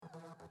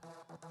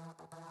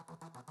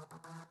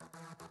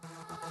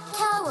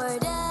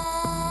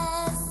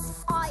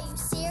cowardice. Are you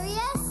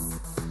serious?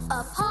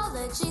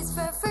 Apologies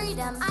for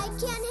freedom. I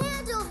can't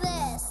handle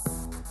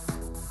this.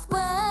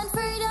 When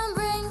freedom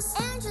rings,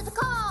 answer the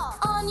call.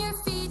 On your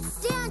feet,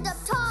 stand up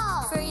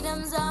tall.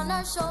 Freedom's on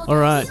our shoulders. All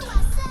right,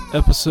 USA.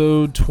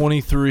 episode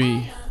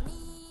 23.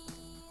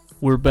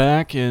 We're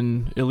back,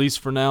 and at least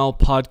for now,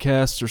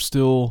 podcasts are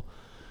still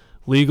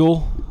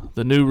legal.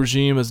 The new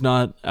regime has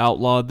not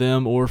outlawed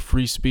them or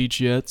free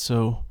speech yet,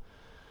 so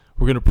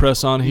we're going to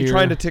press on here. You're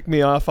trying to tick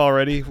me off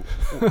already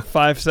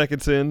 5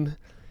 seconds in.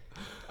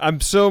 I'm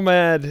so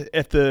mad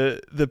at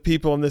the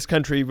people in this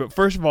country, but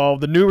first of all,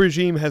 the new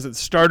regime hasn't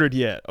started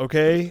yet,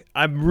 okay?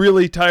 I'm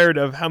really tired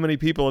of how many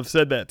people have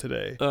said that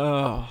today.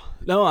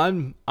 No,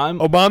 I'm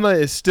Obama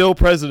is still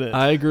president.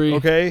 I agree.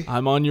 Okay?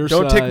 I'm on your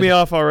Don't side. tick me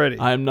off already.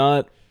 I'm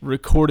not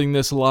recording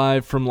this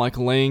live from like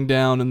laying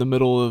down in the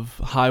middle of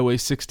Highway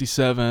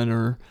 67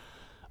 or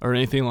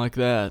anything like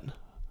that.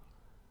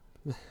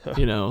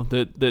 You know,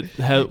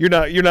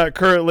 You're not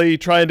currently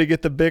trying to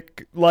get the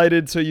Bic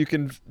lighted so you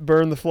can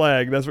burn the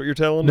flag. That's what you're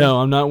telling me?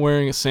 No, I'm not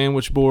wearing a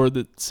sandwich board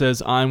that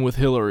says I'm with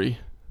Hillary.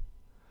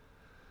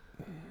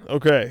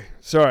 Okay.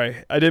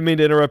 Sorry. I didn't mean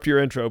to interrupt your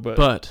intro,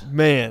 but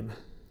man.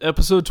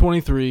 Episode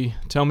 23,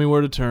 Tell Me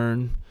Where to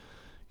Turn.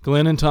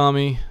 Glenn and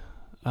Tommy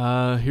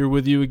here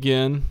with you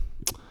again.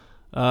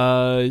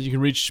 You can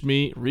reach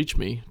me,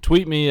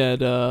 tweet me at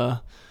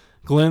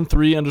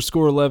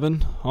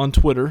Glenn3_11 on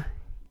Twitter.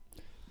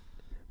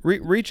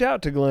 Reach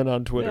out to Glenn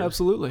on Twitter. Yeah,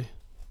 absolutely.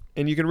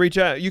 And you can reach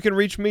out. You can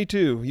reach me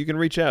too. You can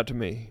reach out to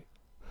me.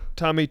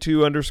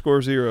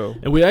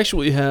 Tommy2_0. And we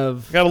actually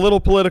have got a little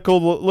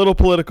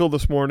political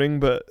this morning,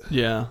 but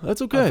yeah, that's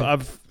okay.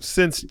 I've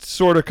since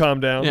sort of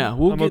calmed down. Yeah,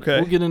 we'll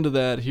get into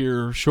that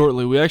here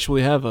shortly. We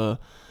actually have a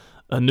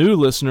new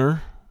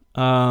listener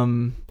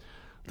that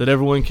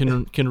everyone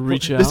can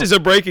reach out. This is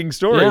a breaking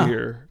story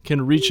here.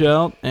 Can reach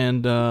out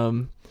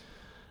and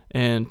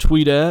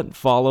tweet at,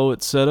 follow,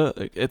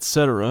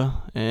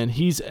 etc. And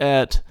he's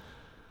at,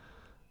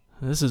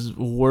 this is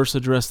a worse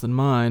address than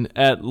mine,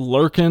 at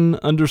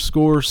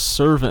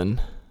Lurkin_Servin.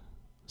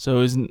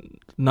 So he's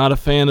not a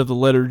fan of the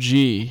letter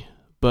G,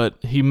 but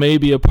he may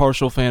be a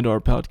partial fan to our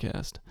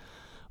podcast.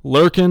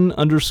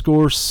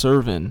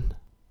 Lurkin_Servin.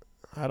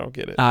 I don't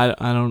get it. I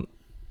don't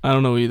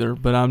know either,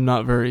 but I'm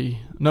not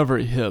very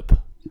hip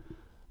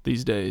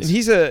these days.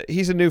 And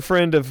he's a new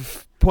friend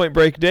of Point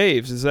Break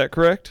Dave's, is that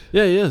correct?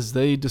 Yeah, he is.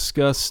 They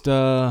discussed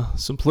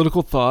some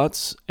political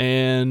thoughts,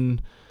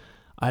 and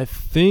I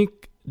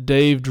think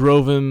Dave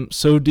drove him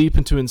so deep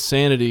into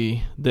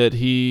insanity that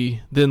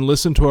he then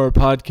listened to our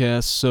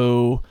podcast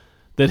so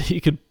that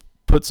he could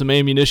put some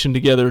ammunition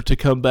together to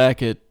come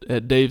back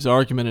at Dave's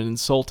argument and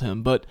insult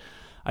him. But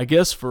I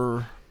guess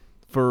for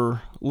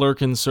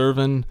Lurkin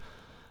Servin,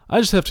 I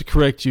just have to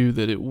correct you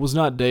that it was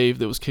not Dave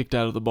that was kicked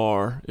out of the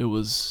bar. It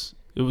was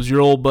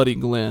your old buddy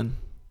Glenn.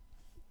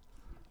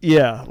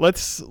 Yeah,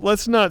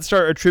 let's not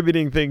start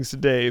attributing things to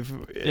Dave.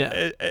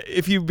 Yeah.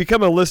 If you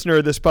become a listener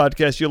of this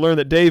podcast, you'll learn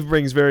that Dave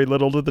brings very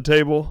little to the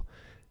table.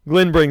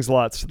 Glenn brings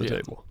lots to the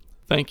table.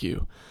 Thank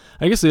you.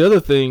 I guess the other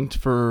thing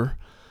for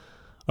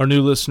our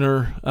new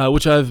listener,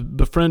 which I've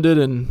befriended,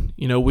 and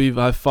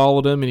I've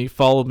followed him, and he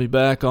followed me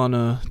back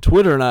on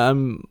Twitter, and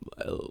I'm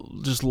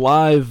just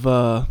live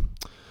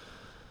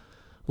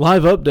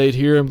update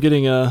here. I'm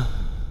getting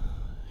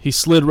he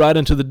slid right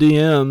into the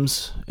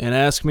DMs and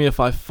asked me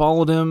if I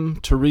followed him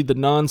to read the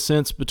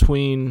nonsense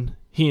between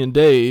he and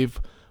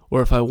Dave,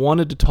 or if I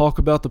wanted to talk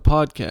about the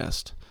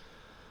podcast.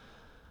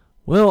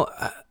 Well,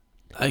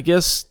 I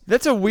guess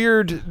that's a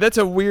weird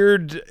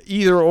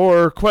either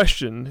or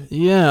question.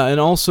 Yeah, and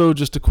also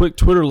just a quick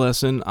Twitter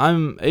lesson.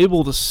 I'm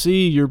able to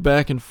see your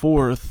back and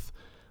forth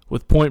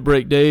with Point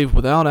Break Dave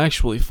without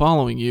actually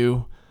following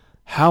you.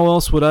 How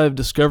else would I have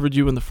discovered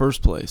you in the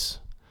first place?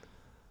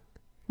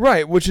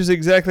 Right, which is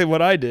exactly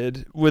what I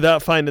did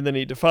without finding the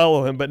need to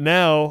follow him. But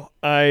now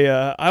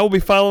I will be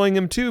following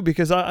him too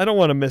because I don't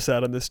want to miss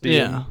out on this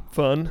DM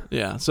fun.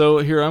 Yeah, so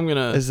here I'm going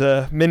to... As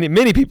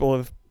many people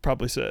have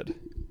probably said.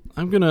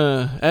 I'm going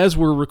to, as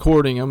we're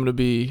recording, I'm going to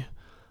be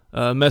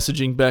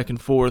messaging back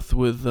and forth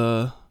with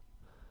a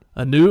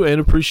new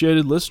and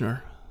appreciated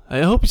listener.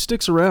 I hope he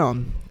sticks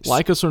around,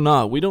 like us or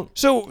not. We don't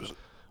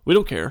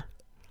care.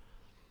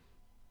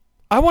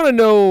 I want to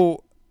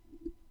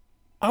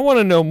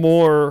know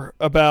more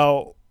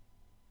about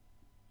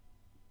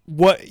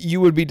what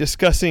you would be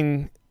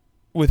discussing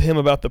with him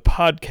about the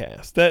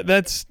podcast.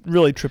 That's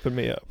really tripping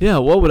me up. Yeah,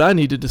 what would I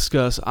need to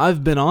discuss?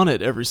 I've been on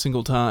it every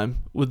single time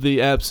with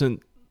the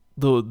absent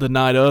the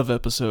night of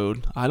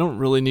episode. I don't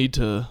really need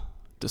to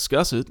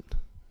discuss it.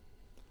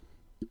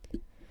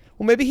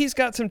 Well, maybe he's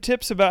got some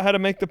tips about how to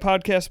make the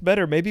podcast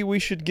better. Maybe we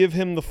should give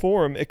him the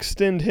forum,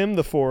 extend him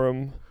the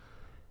forum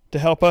to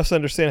help us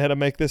understand how to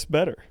make this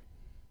better.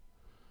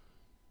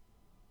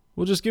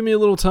 Well, just give me a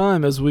little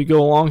time as we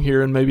go along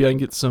here, and maybe I can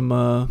get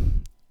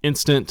some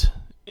instant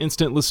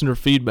listener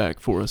feedback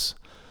for us.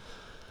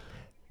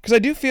 Because I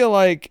do feel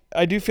like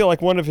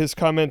one of his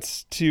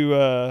comments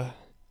to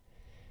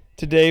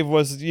to Dave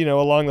was,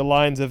 along the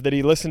lines of that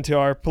he listened to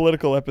our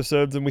political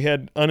episodes and we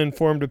had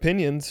uninformed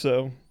opinions.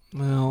 So,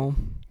 well,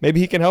 maybe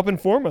he can help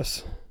inform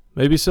us.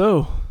 Maybe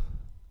so.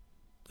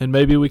 And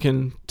maybe we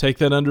can take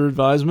that under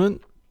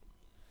advisement,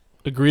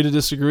 agree to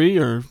disagree,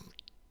 or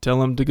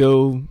tell him to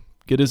go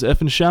get his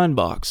effing shine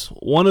box.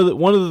 One of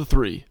the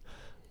three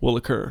will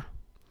occur.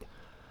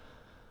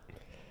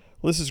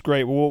 Well, this is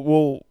great.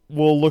 We'll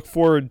look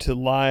forward to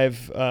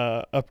live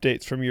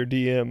updates from your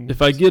DM.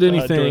 If I get during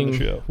the anything,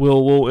 show.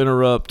 we'll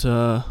interrupt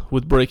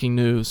with breaking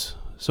news.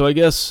 So I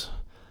guess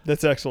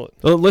That's excellent.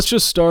 let's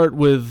just start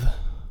with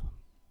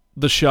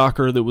the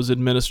shocker that was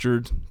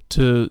administered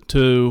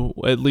to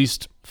at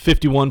least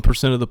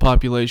 51% of the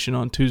population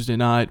on Tuesday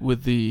night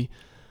with the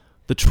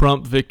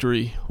Trump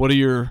victory. What were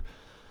your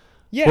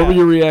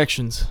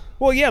reactions?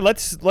 Well, yeah,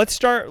 let's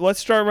start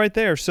right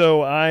there.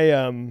 So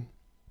I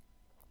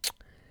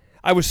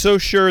was so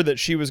sure that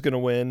she was going to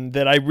win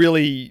that I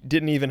really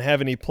didn't even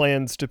have any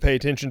plans to pay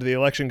attention to the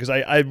election because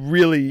I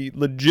really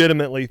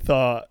legitimately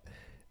thought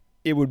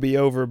it would be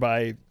over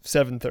by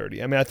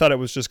 7:30. I mean, I thought it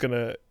was just going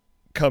to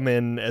come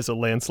in as a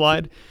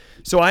landslide.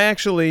 So I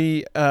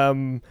actually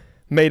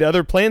made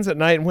other plans at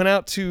night and went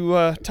out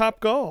to Top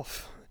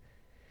Golf.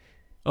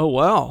 Oh,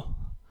 wow.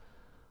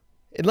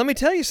 And let me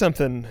tell you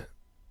something.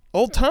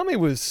 Old Tommy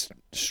was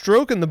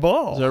stroking the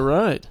ball. Is that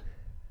right?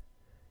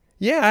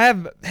 Yeah, I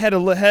have had a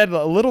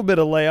little bit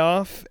of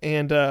layoff,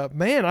 and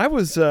man, I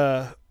want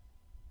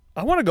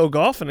to go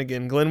golfing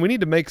again, Glenn. We need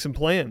to make some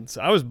plans.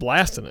 I was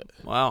blasting it.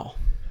 Wow.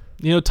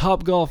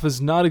 Top Golf is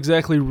not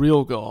exactly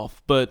real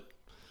golf, but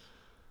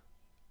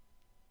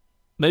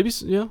maybe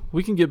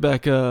we can get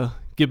back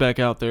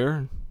out there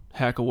and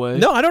hack away.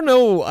 No, I don't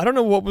know.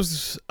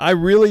 I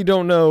really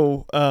don't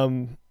know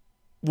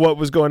what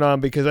was going on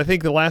because I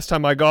think the last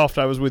time I golfed,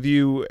 I was with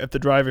you at the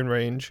driving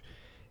range,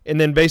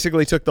 and then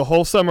basically took the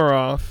whole summer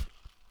off.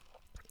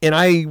 And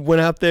I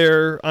went out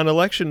there on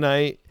election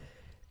night,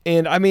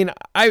 and I mean,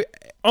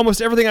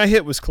 almost everything I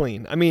hit was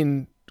clean. I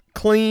mean,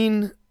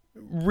 clean,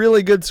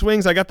 really good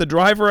swings. I got the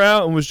driver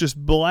out and was just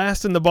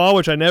blasting the ball,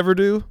 which I never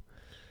do. It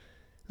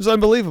was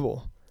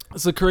unbelievable.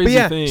 It's a crazy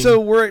thing. So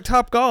we're at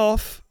Top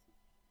Golf,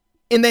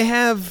 and they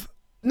have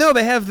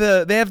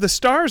the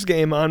Stars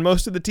game on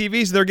most of the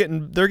TVs. They're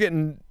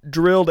getting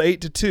drilled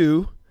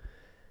 8-2.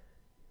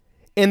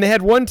 And they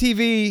had one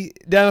TV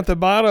down at the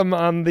bottom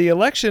on the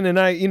election, and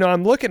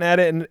I'm looking at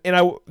it, and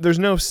there's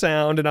no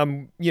sound, and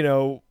I'm,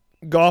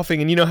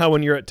 golfing, and you know how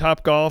when you're at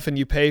Top Golf and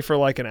you pay for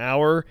like an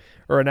hour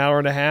or an hour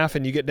and a half,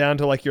 and you get down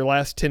to like your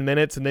last 10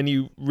 minutes, and then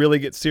you really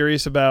get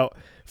serious about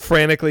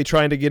frantically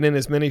trying to get in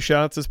as many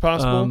shots as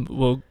possible.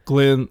 Well,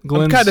 Glenn's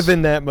I'm kind of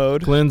in that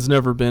mode. Glenn's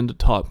never been to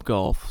Top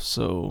Golf,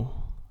 so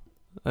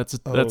that's a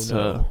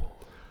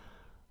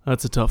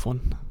tough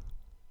one.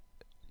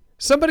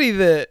 Somebody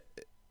that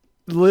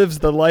lives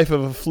the life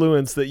of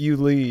affluence that you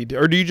lead,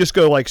 or do you just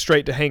go like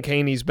straight to Hank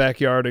Haney's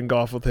backyard and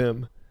golf with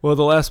him? Well,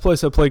 the last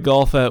place I played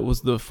golf at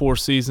was the Four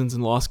Seasons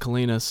in Las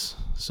Colinas,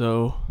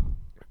 so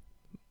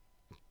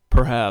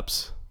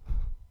perhaps.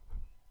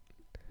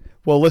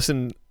 Well,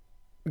 listen,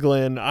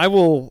 Glenn, I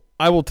will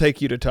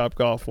take you to Top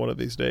Golf one of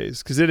these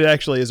days because it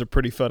actually is a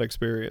pretty fun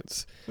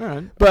experience. All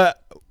right.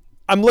 But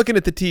I'm looking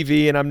at the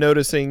TV and I'm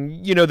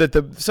noticing,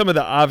 that some of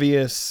the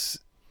obvious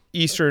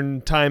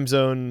Eastern time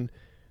zone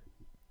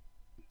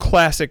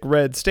classic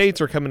red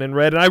states are coming in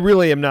red, and I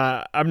really I'm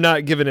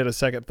not giving it a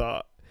second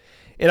thought.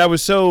 And I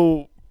was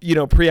so,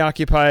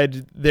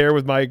 preoccupied there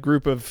with my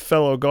group of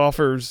fellow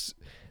golfers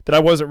that I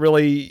wasn't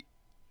really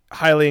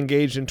highly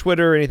engaged in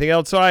Twitter or anything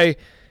else. So I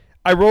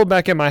rolled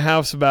back in my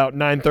house about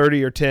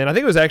 9:30 or 10. I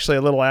think it was actually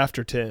a little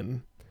after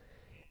 10,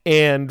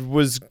 and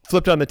was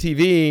flipped on the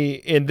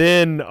TV, and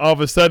then all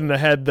of a sudden I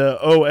had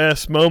the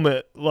OS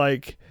moment,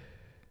 like,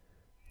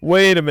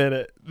 wait a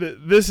minute,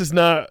 this is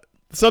not,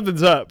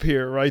 something's up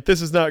here, right?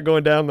 This is not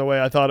going down the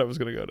way I thought it was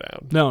going to go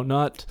down. No,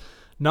 not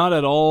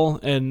at all,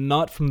 and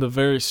not from the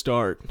very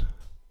start.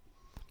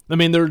 I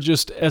mean, they're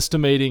just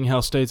estimating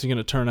how states are going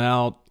to turn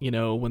out,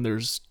 when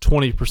there's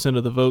 20%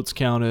 of the votes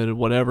counted or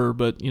whatever,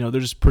 but, they're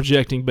just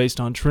projecting based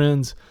on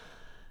trends.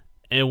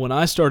 And when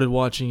I started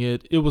watching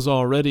it, it was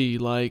already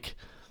like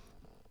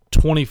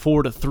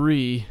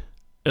 24-3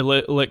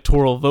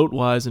 electoral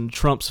vote-wise in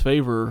Trump's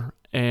favor,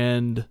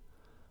 and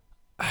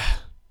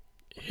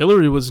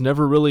Hillary was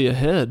never really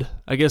ahead.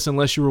 I guess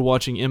unless you were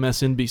watching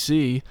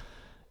MSNBC,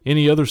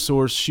 any other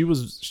source, she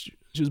was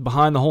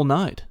behind the whole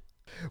night.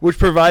 Which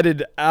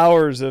provided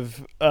hours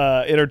of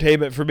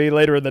entertainment for me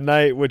later in the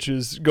night, which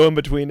is going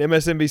between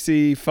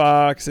MSNBC,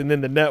 Fox, and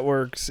then the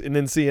networks, and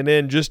then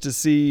CNN, just to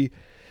see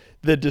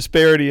the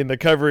disparity in the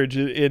coverage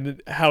in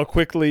how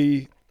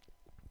quickly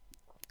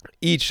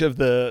each of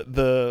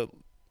the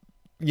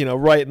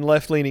right and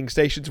left leaning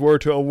stations were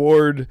to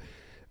award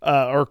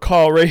or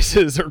call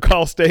races or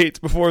call states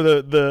before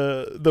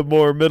the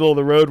more middle of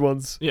the road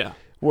ones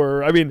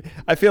were. I mean,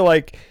 I feel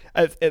like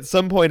at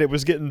some point it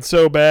was getting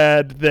so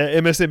bad that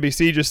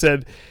MSNBC just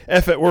said,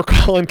 F it, we're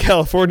calling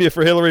California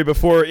for Hillary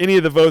before any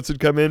of the votes had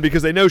come in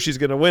because they know she's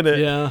going to win it.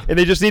 Yeah. And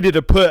they just needed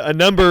to put a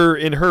number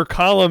in her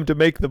column to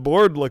make the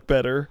board look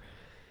better.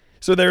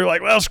 So they were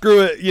like, well,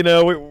 screw it.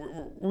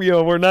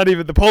 We're not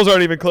even, the polls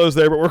aren't even closed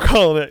there, but we're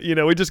calling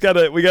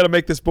it. We got to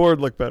make this board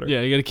look better.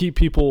 Yeah, you got to keep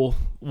people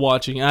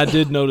watching. I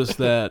did notice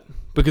that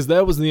because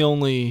that was the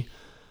only,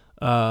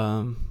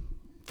 from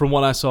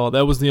what I saw,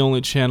 that was the only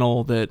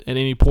channel that at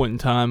any point in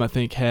time I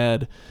think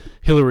had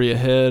Hillary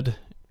ahead,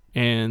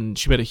 and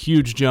she made a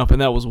huge jump,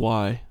 and that was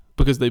why,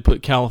 because they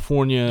put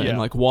California and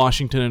like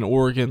Washington and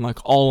Oregon like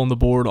all on the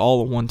board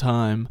all at one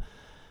time.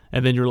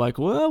 And then you're like,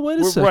 well,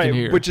 wait a second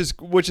here. Which is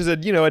a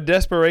a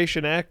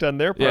desperation act on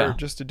their part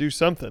just to do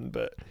something.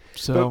 But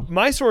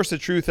my source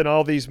of truth in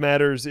all these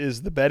matters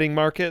is the betting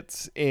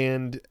markets,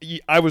 and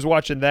I was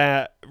watching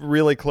that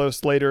really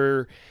close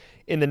later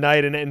in the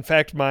night. And in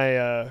fact,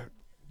 my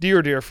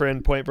dear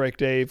friend Point Break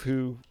Dave,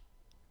 who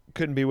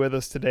couldn't be with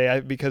us today,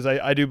 because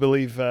I do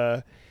believe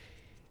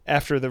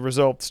after the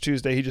results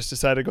Tuesday, he just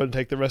decided to go and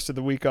take the rest of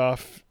the week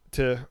off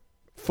to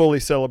fully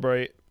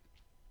celebrate.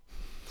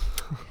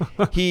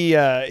 He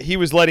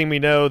was letting me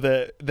know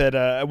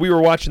that we were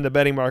watching the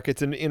betting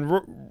markets,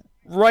 and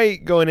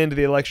right going into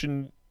the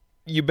election,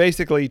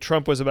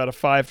 Trump was about a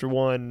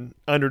 5-1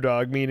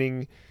 underdog,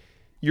 meaning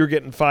you're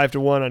getting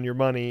 5-1 on your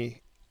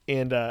money,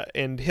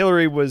 and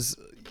Hillary was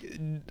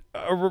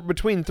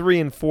between 3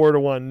 and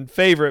 4-1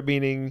 favorite,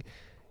 meaning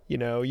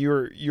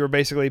you're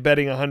basically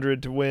betting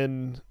 100 to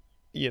win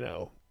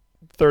 $30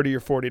 or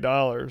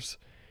 $40.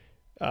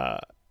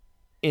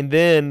 And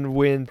then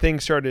when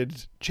things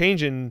started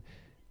changing,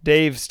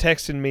 Dave's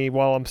texting me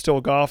while I'm still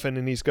golfing,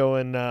 and he's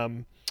going,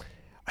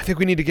 I think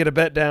we need to get a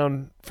bet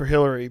down for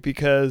Hillary,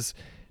 because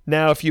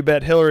now if you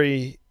bet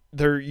Hillary,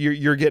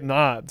 you're getting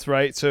odds,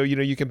 right? So,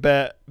 you can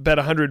bet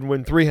 100 and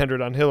win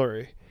 300 on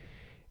Hillary.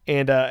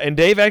 And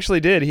Dave actually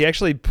did. He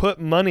actually put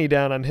money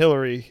down on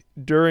Hillary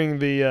during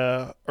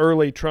the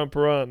early Trump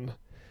run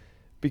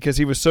because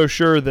he was so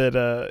sure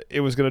that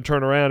it was going to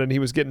turn around, and he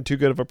was getting too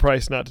good of a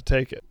price not to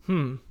take it.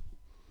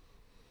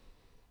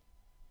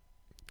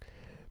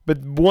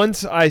 But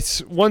once I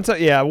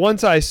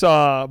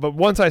saw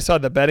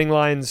the betting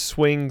lines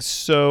swing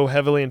so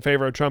heavily in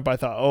favor of Trump, I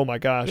thought, oh my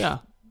gosh,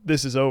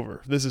 this is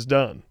over. This is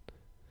done.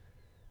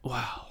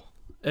 Wow.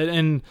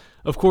 And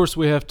of course,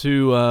 we have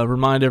to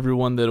remind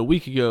everyone that a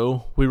week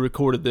ago we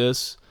recorded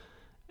this,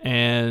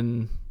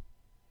 and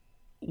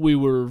we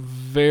were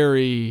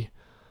very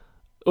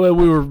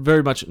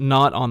much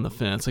not on the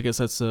fence. I guess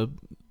that's a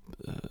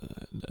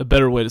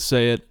better way to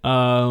say it.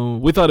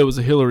 We thought it was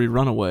a Hillary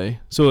runaway.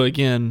 So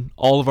again,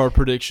 all of our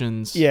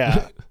predictions,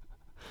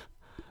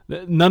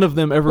 none of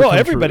them ever. Well,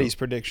 everybody's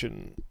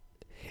prediction,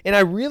 and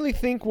I really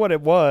think what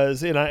it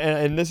was,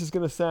 and this is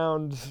going to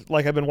sound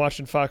like I've been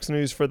watching Fox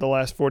News for the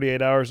last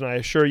 48 hours, and I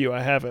assure you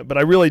I haven't. But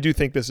I really do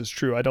think this is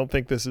true. I don't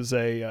think this is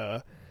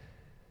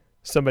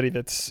somebody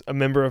that's a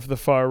member of the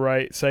far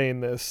right saying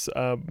this.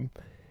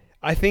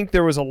 I think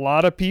there was a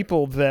lot of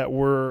people that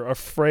were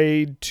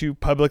afraid to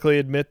publicly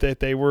admit that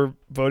they were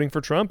voting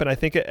for Trump, and I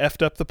think it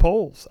effed up the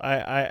polls.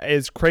 I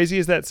as crazy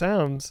as that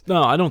sounds.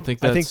 No, I don't think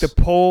that's... I think the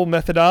poll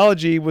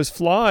methodology was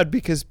flawed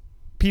because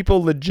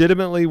people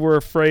legitimately were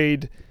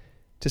afraid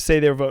to say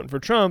they were voting for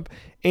Trump,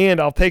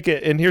 and I'll take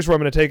it, and here's where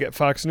I'm going to take it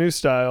Fox News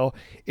style.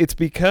 It's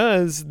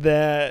because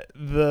that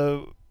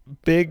the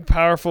big,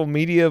 powerful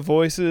media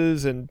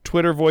voices and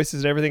Twitter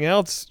voices and everything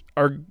else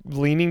are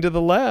leaning to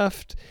the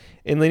left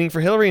and leaning for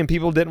Hillary, and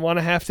people didn't want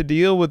to have to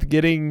deal with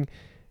getting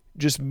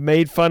just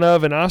made fun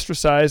of and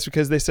ostracized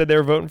because they said they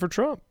were voting for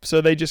Trump.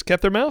 So they just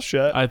kept their mouth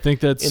shut. I think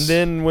that's... And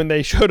then when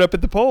they showed up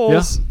at the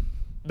polls,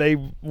 they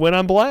went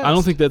on blast. I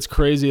don't think that's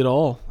crazy at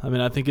all. I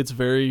mean, I think it's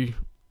very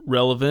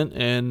relevant,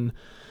 and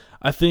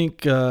I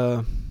think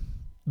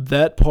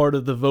that part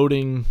of the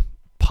voting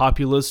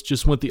populace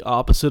just went the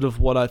opposite of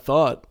what I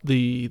thought.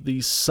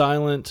 The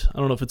silent, I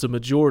don't know if it's a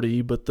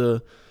majority, but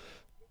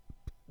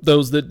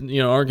those that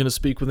aren't going to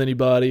speak with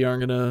anybody,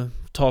 aren't going to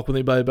talk with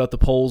anybody about the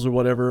polls or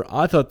whatever.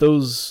 I thought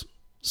those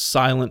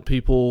silent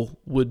people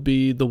would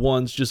be the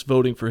ones just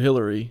voting for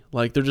Hillary.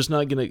 Like, they're just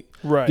not going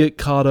to get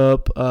caught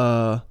up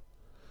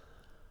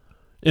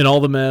in all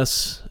the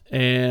mess,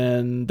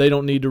 and they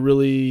don't need to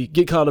really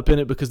get caught up in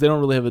it because they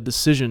don't really have a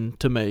decision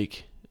to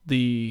make.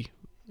 The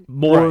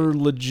more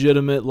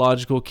legitimate,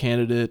 logical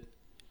candidate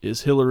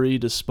is Hillary,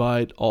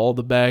 despite all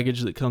the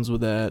baggage that comes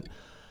with that.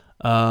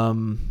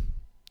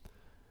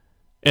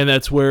 And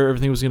that's where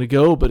everything was going to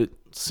go, but it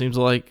seems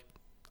like,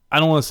 I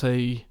don't want to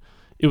say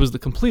it was the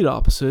complete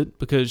opposite,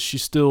 because she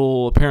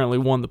still apparently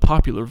won the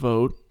popular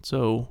vote,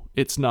 so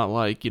it's not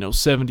like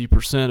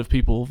 70% of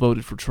people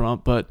voted for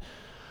Trump, but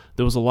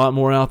there was a lot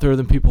more out there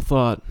than people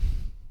thought.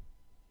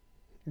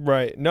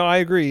 Right. No, I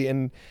agree,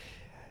 and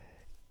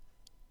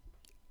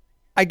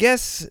I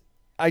guess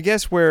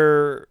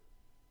where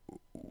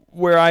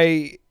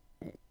I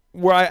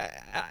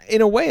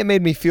in a way it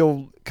made me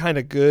feel kind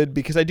of good,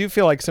 because I do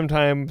feel like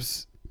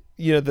sometimes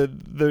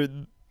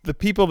the the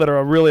people that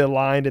are really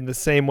aligned in the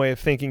same way of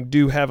thinking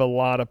do have a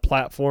lot of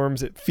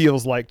platforms, it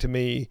feels like to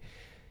me,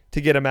 to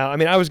get them out. I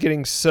mean, I was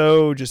getting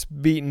so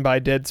just beaten by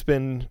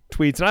Deadspin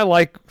tweets, and I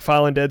like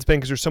following Deadspin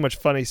because there's so much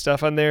funny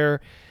stuff on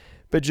there,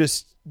 but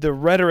just the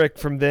rhetoric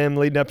from them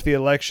leading up to the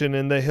election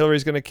and the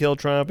Hillary's going to kill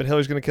Trump and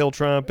Hillary's going to kill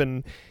Trump,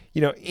 and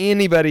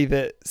anybody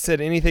that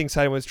said anything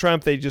siding with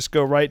Trump, they just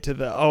go right to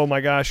the, oh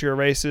my gosh, you're a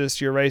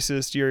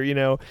racist,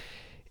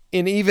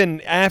 and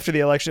even after the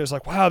election, it was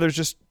like, wow, there's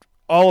just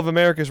all of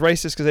America's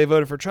racist because they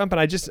voted for Trump.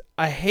 And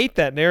I hate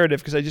that narrative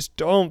because I just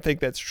don't think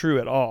that's true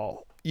at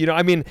all.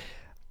 I mean,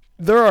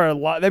 there are a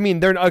lot. I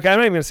mean, okay, I'm not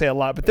even going to say a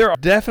lot, but there are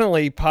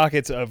definitely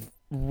pockets of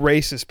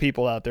racist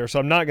people out there. So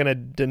I'm not going to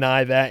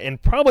deny that.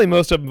 And probably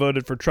most of them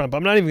voted for Trump.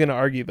 I'm not even going to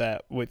argue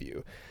that with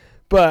you.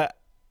 But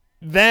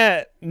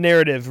that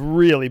narrative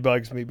really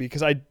bugs me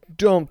because I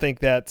don't think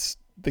that's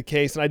the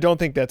case. And I don't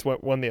think that's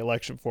what won the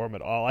election for him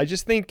at all. I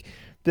just think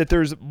that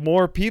there's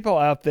more people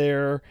out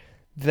there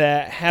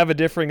that have a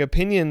differing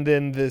opinion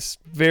than this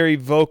very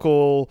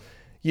vocal,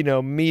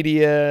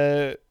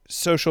 media,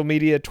 social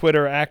media,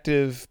 Twitter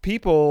active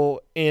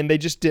people, and they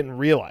just didn't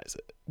realize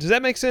it. Does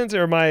that make sense,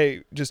 or am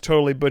I just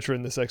totally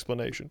butchering this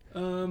explanation?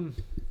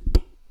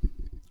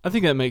 I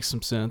think that makes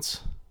some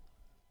sense.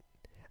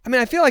 I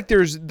mean, I feel like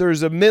there's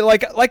a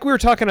like we were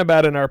talking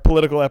about in our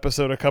political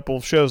episode a couple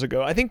of shows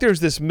ago. I think there's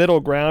this middle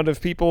ground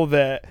of people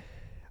that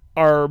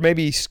are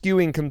maybe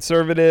skewing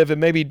conservative and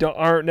maybe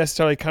aren't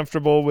necessarily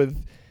comfortable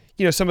with,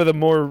 some of the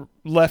more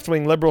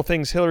left-wing liberal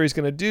things Hillary's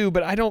going to do.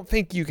 But I don't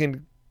think you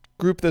can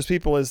group those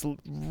people as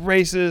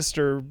racist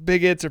or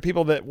bigots or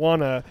people that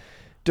want to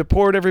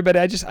deport everybody.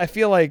 I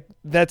feel like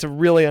that's a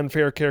really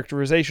unfair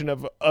characterization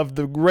of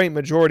the great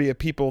majority of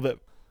people that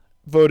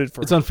voted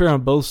for him. It's unfair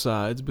on both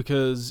sides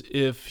because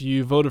if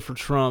you voted for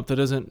Trump, that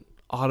doesn't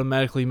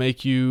automatically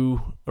make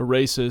you a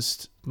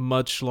racist,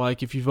 much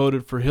like if you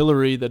voted for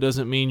Hillary, that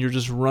doesn't mean you're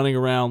just running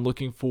around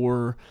looking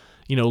for,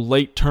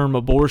 late-term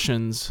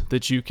abortions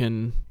that you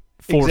can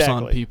force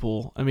on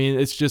people. I mean,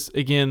 it's just,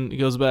 again, it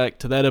goes back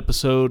to that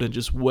episode and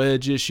just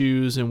wedge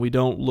issues, and we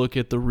don't look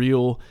at the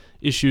real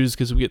issues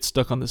because we get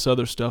stuck on this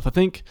other stuff. I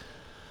think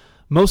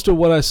most of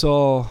what I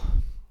saw,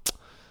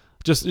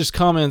 just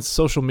comments,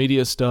 social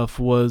media stuff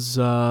was,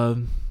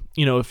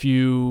 if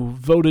you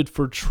voted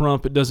for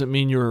Trump, it doesn't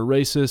mean you're a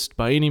racist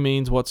by any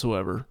means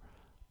whatsoever.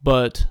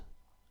 But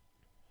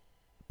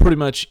pretty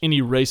much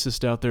any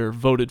racist out there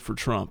voted for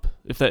Trump,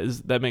 if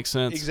that makes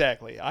sense.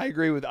 Exactly. I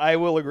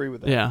will agree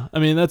with that. Yeah. I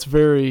mean, that's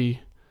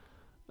very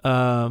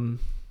that's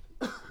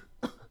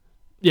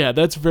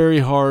very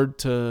hard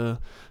to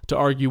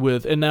argue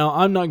with. And now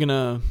I'm not going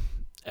to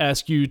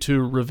ask you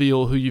to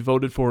reveal who you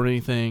voted for or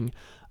anything.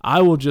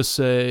 I will just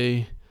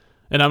say,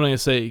 and I'm not going to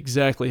say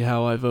exactly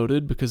how I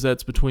voted because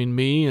that's between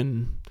me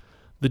and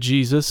the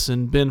Jesus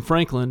and Ben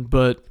Franklin,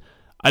 but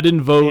I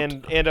didn't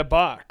vote. And a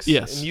box.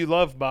 Yes. And you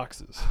love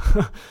boxes.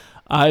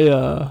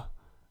 I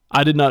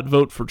did not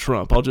vote for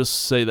Trump. I'll just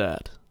say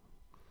that.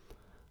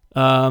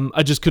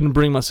 I just couldn't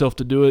bring myself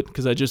to do it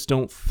because I just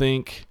don't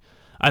think.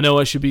 I know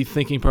I should be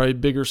thinking probably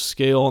bigger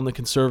scale on the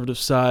conservative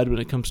side when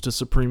it comes to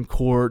Supreme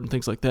Court and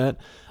things like that.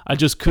 I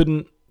just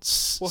couldn't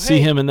see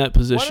him in that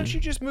position. Why don't you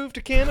just move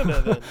to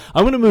Canada then?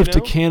 I'm going to move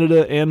to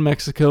Canada and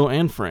Mexico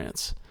and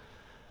France.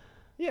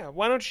 Yeah,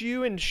 why don't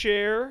you and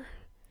Cher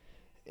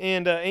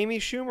and Amy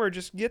Schumer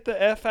just get the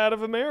F out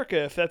of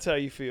America if that's how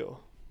you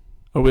feel?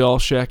 Are we all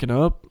shacking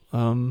up?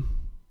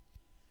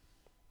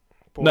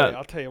 Boy,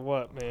 I'll tell you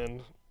what,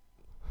 man.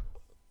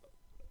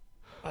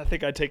 I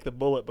think I'd take the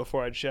bullet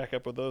before I'd shack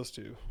up with those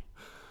two.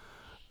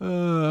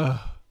 Well,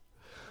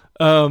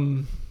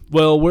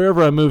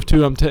 wherever I move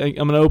to, I'm going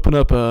to open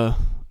up a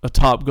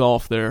Top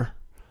Golf there.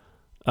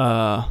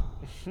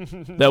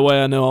 That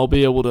way I know I'll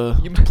be able to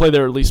play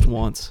there at least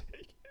once.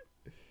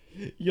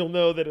 You'll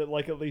know that at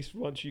least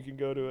once you can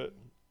go to it.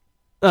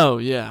 Oh,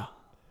 yeah.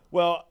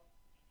 Well,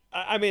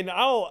 I mean,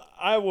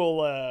 I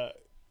will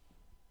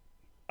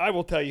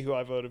tell you who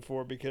I voted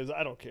for because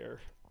I don't care.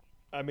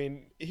 I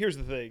mean, here's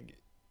the thing.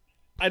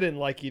 I didn't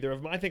like either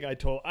of them. I think I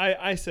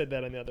said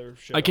that on the other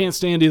show. I can't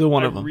stand either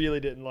one of them. I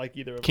really didn't like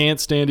either of them. Can't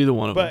stand either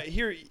one of them. But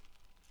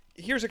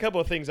here's a couple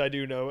of things I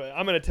do know.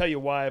 I'm going to tell you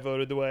why I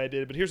voted the way I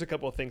did, but here's a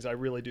couple of things I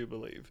really do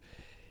believe.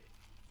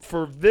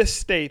 For this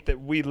state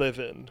that we live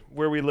in,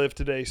 where we live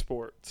today,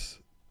 sports,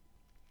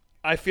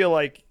 I feel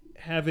like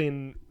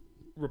having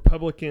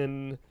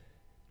Republican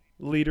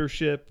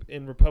leadership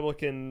and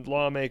Republican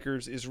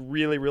lawmakers is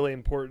really, really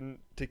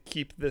important to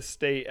keep this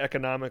state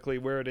economically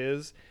where it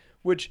is,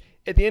 which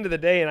at the end of the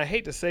day, and I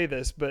hate to say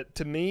this, but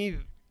to me,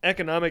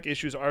 economic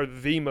issues are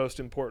the most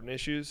important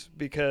issues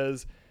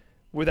because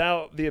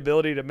without the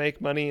ability to make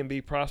money and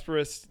be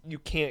prosperous, you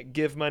can't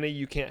give money,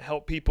 you can't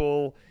help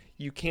people,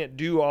 you can't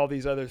do all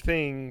these other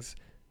things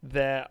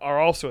that are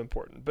also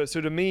important. But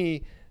so to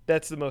me,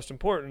 that's the most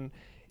important.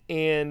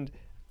 And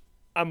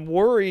I'm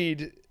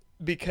worried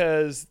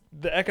because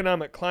the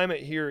economic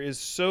climate here is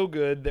so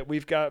good that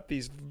we've got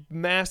these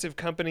massive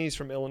companies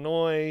from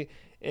Illinois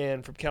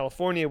and from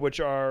California, which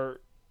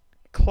are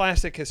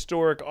classic,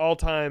 historic,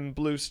 all-time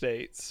blue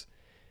states,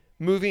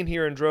 moving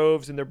here in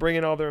droves, and they're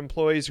bringing all their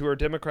employees who are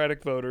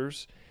Democratic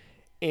voters.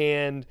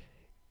 And,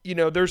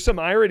 there's some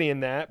irony in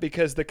that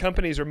because the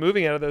companies are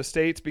moving out of those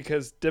states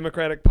because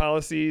Democratic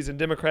policies and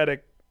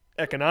Democratic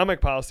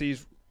economic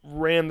policies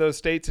ran those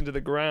states into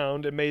the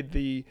ground and made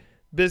the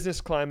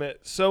business climate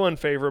so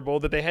unfavorable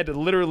that they had to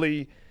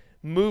literally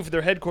move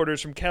their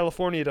headquarters from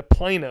California to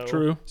Plano.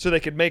 True. So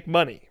they could make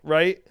money,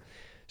 right?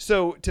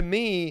 So to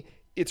me,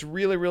 it's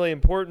really, really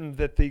important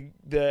that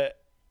the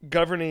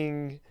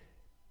governing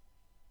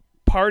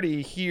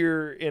party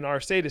here in our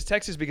state is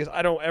Texas, because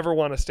I don't ever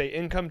want a state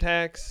income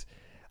tax.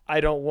 I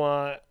don't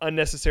want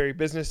unnecessary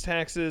business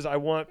taxes. I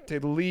want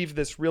to leave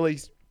this really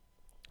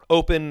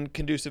open,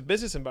 conducive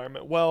business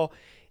environment. Well,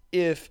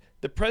 if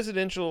the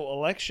presidential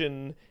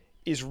election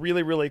is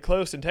really, really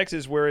close in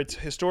Texas, where it's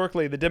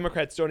historically the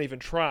Democrats don't even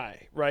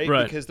try, right?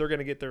 Because they're going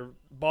to get their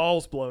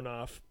balls blown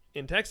off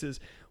in Texas.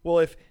 Well,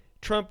 if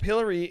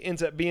Trump-Hillary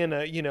ends up being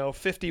a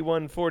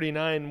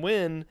 51-49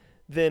 win,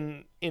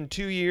 then in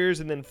 2 years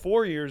and then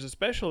 4 years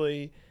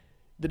especially,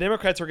 the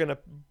Democrats are going to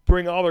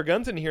bring all their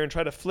guns in here and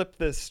try to flip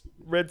this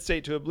red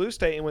state to a blue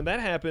state. And when that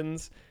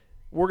happens,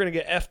 we're going to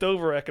get effed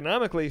over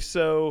economically.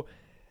 So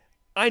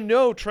I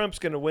know Trump's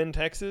going to win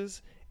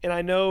Texas, and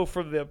I know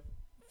from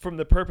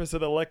the purpose of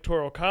the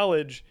Electoral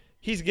College,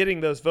 he's getting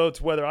those votes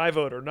whether I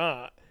vote or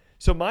not.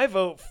 So my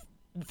vote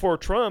for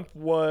Trump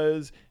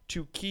was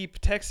to keep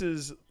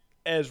Texas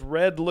as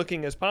red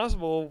looking as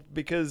possible,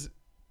 because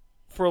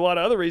for a lot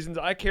of other reasons,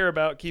 I care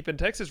about keeping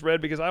Texas red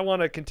because I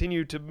want to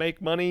continue to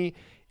make money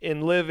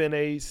and live in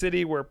a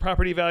city where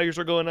property values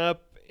are going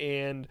up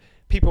and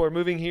people are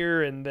moving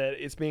here and that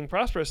it's being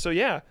prosperous. So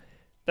yeah,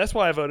 that's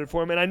why I voted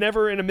for him. And I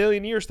never in a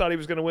million years thought he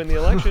was going to win the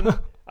election.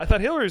 I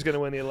thought Hillary was going to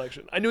win the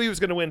election. I knew he was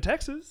going to win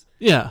Texas.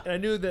 Yeah. And I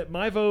knew that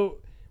my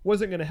vote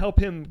wasn't going to help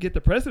him get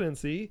the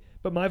presidency,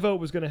 but my vote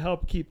was going to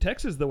help keep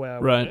Texas the way I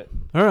want it.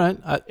 All right.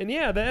 And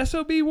yeah, the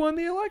SOB won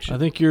the election. I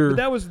think you're.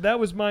 But that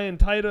was my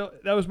entire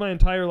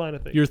line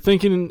of thinking. You're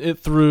thinking it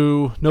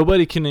through.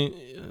 Nobody can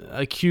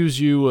accuse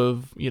you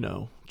of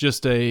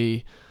just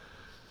a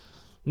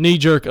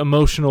knee-jerk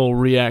emotional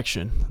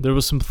reaction. There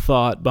was some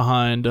thought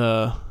behind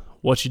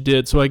what you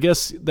did. So I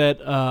guess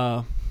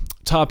that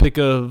topic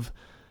of,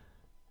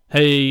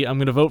 hey, I'm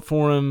going to vote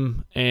for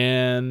him,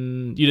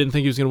 and you didn't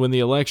think he was going to win the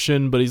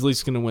election, but he's at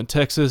least going to win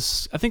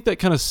Texas. I think that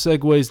kind of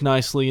segues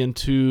nicely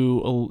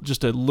into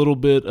just a little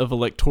bit of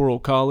Electoral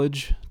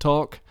College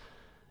talk,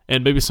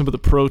 and maybe some of the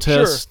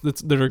protests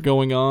that are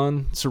going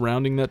on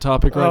surrounding that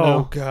topic right now.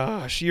 Oh,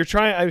 gosh. You're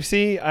trying.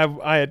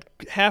 I had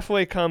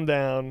halfway calmed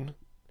down,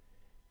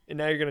 and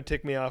now you're going to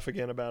tick me off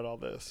again about all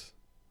this.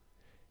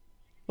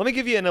 Let me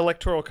give you an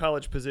Electoral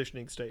College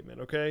positioning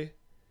statement, okay?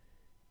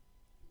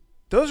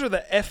 Those are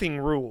the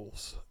effing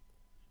rules.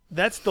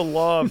 That's the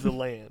law of the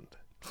land.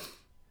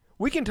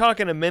 We can talk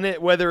in a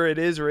minute whether it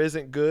is or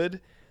isn't good,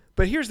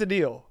 but here's the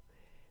deal.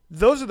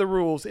 Those are the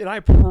rules, and I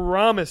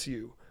promise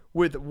you,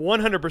 with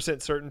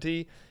 100%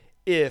 certainty,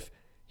 if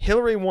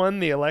Hillary won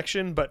the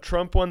election but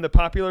Trump won the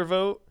popular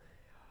vote,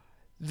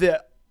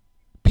 the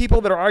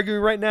people that are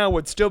arguing right now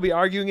would still be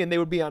arguing, and they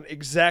would be on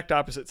exact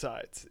opposite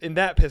sides, and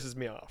that pisses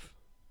me off.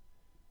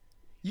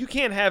 You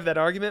can't have that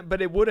argument,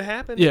 but it would have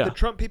happened. Yeah. The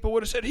Trump people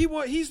would have said,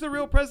 he's the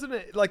real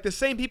president. Like the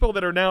same people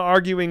that are now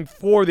arguing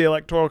for the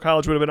Electoral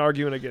College would have been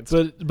arguing against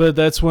it. But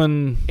that's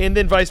when... And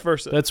then vice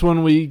versa. That's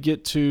when we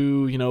get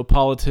to,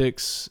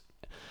 politics.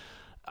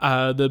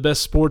 The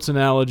best sports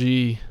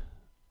analogy,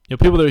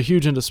 people that are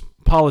huge into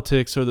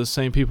politics are the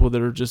same people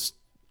that are just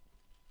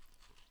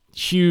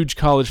huge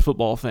college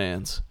football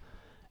fans.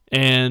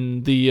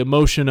 And the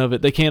emotion of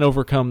it, they can't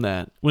overcome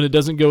that. When it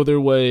doesn't go their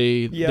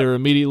way, they're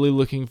immediately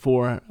looking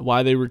for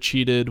why they were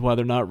cheated, why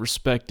they're not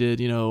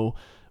respected,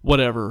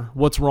 whatever.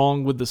 What's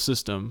wrong with the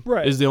system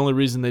is the only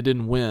reason they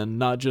didn't win,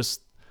 not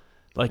just,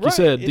 like you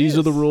said, these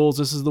are the rules,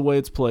 this is the way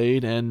it's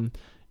played. And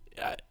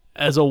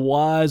as a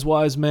wise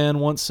man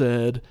once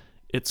said,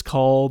 it's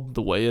called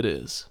the way it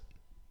is.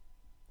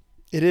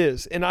 It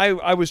is. And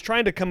I was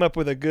trying to come up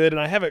with a good, and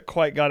I haven't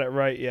quite got it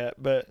right yet,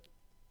 but...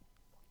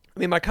 I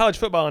mean, my college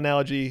football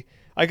analogy,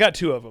 I got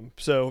two of them.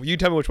 So you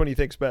tell me which one you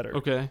think's better.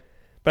 Okay.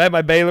 But I have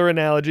my Baylor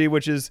analogy,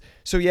 which is,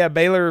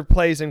 Baylor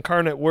plays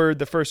Incarnate Word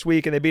the first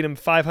week, and they beat them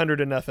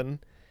 500-0.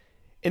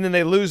 And then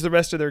they lose the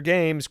rest of their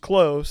games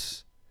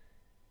close.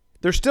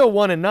 They're still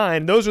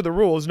 1-9. Those are the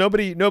rules.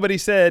 Nobody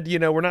said,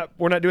 we're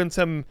not doing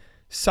some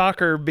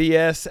soccer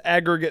BS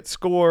aggregate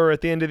score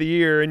at the end of the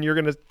year, and you're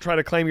going to try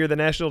to claim you're the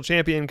national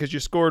champion because you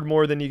scored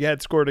more than you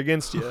had scored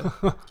against you.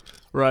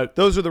 Right.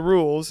 Those are the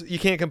rules. You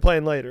can't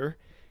complain later.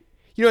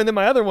 And then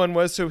my other one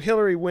was,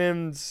 Hillary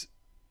wins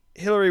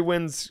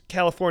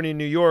California and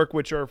New York,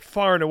 which are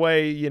far and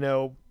away,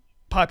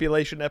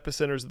 population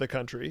epicenters of the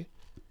country.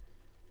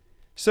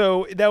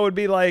 So that would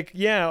be like,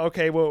 your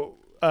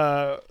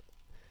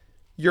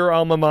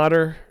alma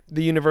mater,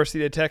 the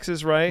University of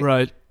Texas, right?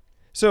 Right.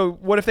 So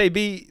what if they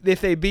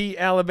beat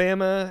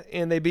Alabama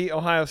and they beat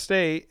Ohio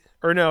State,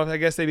 or no, I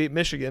guess they beat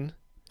Michigan.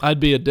 I'd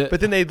be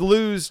but then they'd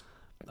lose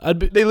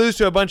They lose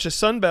to a bunch of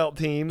Sun Belt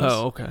teams.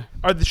 Oh, okay.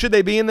 Should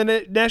they be in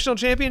the national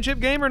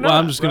championship game or not? Well,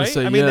 I'm just going to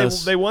say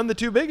yes. They won the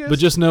two biggest. But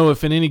just know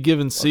if in any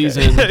given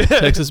season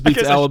Texas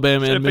beats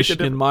Alabama and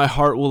Michigan, my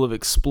heart will have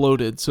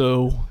exploded.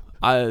 So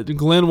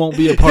Glenn won't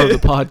be a part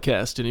of the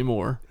podcast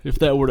anymore if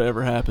that were to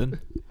ever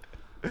happen.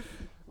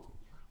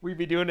 We'd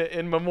be doing it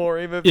in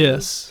memoriam of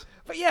Yes.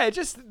 But yeah,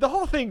 the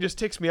whole thing just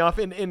ticks me off.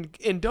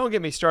 And don't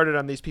get me started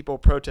on these people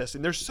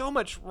protesting. There's so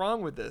much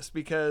wrong with this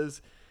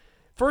because,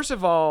 first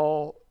of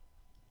all,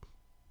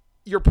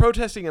 you're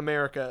protesting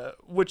America,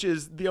 which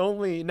is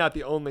not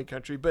the only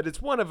country, but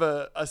it's one of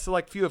a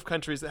select few of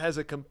countries that has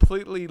a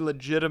completely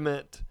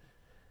legitimate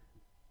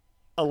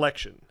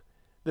election.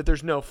 That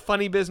there's no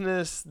funny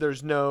business,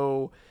 there's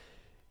no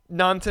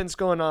nonsense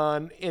going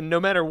on, and no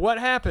matter what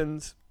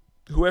happens,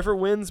 whoever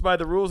wins by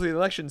the rules of the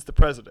election is the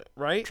president,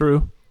 right?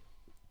 True.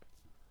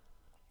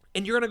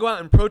 And you're going to go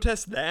out and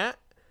protest that?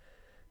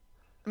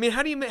 I mean,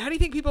 how do you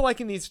think people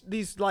like in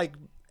these like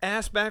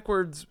ass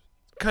backwards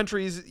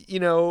countries,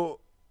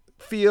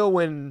 feel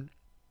when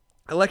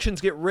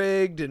elections get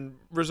rigged and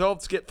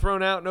results get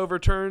thrown out and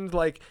overturned?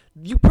 Like,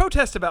 you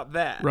protest about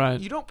that. Right.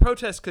 You don't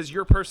protest because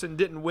your person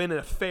didn't win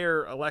a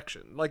fair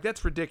election. Like,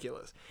 that's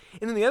ridiculous.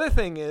 And then the other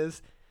thing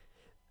is,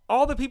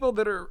 all the people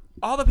that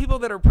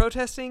are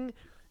protesting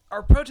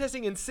are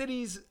protesting in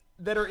cities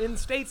that are in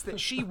states that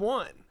she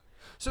won.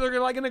 So they're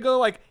going to go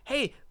like,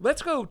 hey,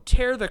 let's go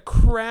tear the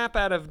crap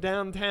out of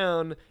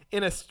downtown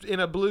in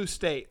a blue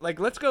state. Like,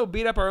 let's go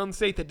beat up our own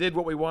state that did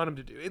what we want them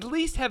to do. At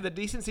least have the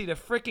decency to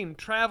freaking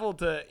travel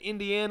to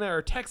Indiana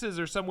or Texas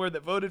or somewhere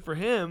that voted for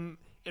him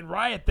and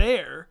riot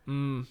there.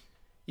 Don't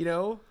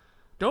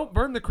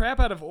burn the crap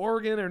out of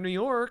Oregon or New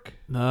York.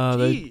 No,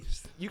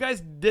 Jeez, you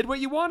guys did what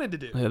you wanted to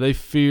do. Yeah, they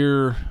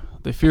fear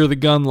the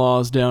gun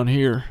laws down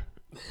here.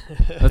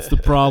 That's the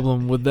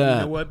problem with that.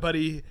 You know what,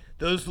 buddy?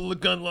 Those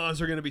gun laws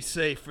are going to be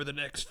safe for the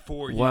next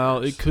 4 years.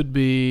 Well, it could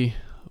be.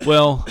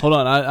 Well, hold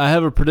on. I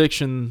have a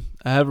prediction.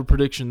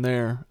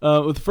 There.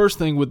 With the first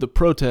thing with the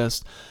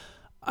protest,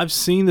 I've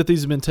seen that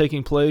these have been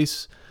taking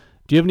place.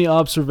 Do you have any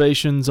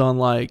observations on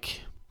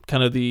like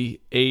kind of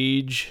the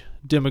age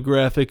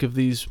demographic of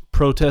these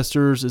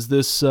protesters? Is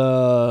this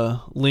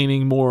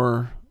leaning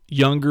more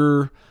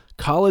younger,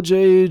 college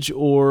age,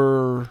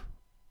 or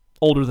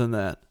older than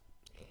that?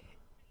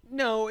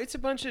 No, it's a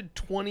bunch of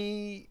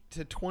 20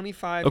 to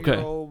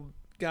 25-year-old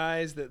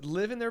guys that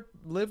live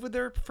with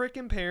their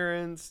freaking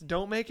parents,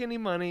 don't make any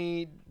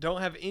money,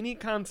 don't have any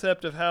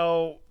concept of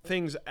how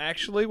things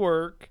actually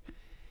work,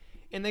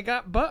 and they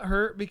got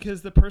butthurt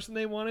because the person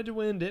they wanted to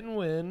win didn't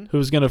win.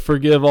 Who's going to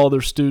forgive all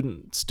their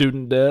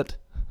student debt?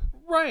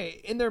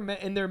 Right, and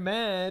they're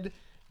mad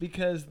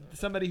because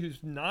somebody who's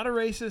not a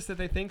racist that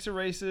they think's a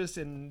racist,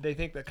 and they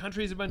think the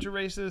country's a bunch of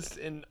racists,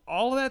 and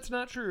all of that's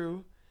not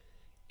true.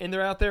 And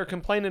they're out there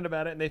complaining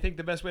about it, and they think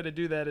the best way to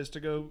do that is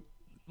to go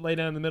lay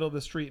down in the middle of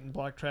the street and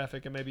block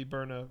traffic and maybe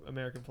burn an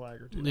American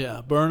flag or two.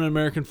 Yeah, burn an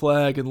American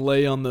flag and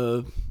lay on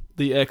the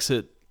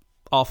exit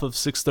off of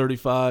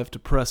 635 to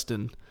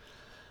Preston.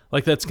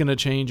 Like that's going to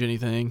change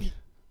anything.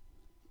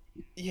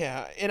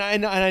 Yeah, and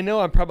I know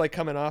I'm probably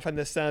coming off on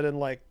this sounding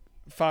like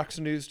Fox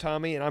News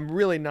Tommy, and I'm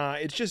really not.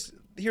 It's just,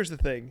 here's the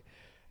thing.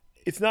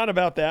 It's not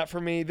about that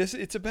for me.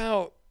 It's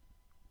about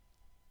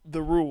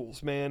the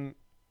rules, man.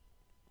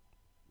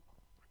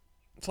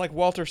 It's like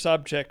Walter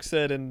Sobchak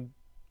said in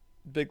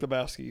Big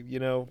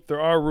Lebowski, there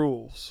are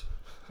rules,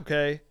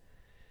 okay?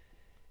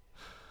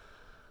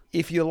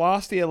 If you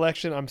lost the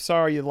election, I'm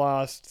sorry you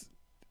lost.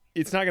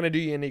 It's not going to do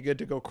you any good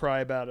to go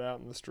cry about it out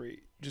in the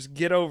street. Just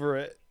get over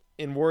it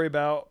and worry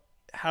about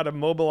how to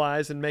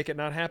mobilize and make it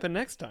not happen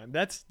next time.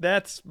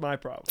 That's my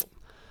problem.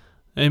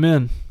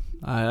 Amen.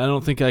 I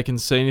don't think I can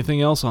say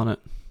anything else on it.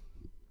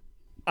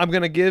 I'm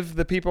going to give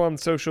the people on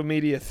social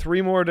media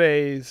 3 more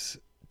days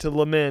to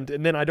lament,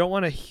 and then I don't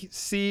want to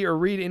see or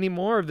read any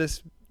more of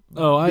this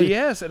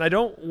BS, and I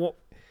don't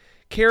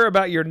care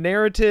about your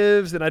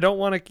narratives, and I don't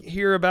want to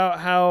hear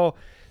about how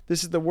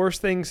this is the worst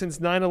thing since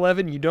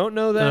 9/11. You don't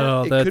know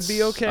that. It could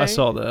be okay. I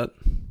saw that.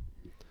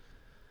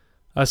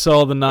 I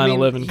saw the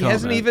 9/11 comment.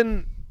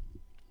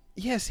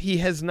 He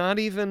has not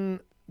even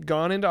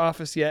gone into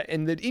office yet,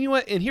 and you know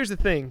what? And here's the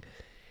thing.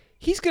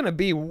 He's going to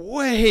be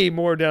way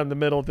more down the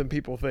middle than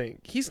people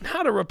think. He's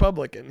not a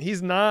Republican.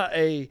 He's not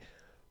a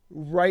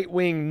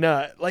right-wing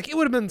nut. Like, it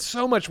would have been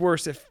so much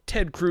worse if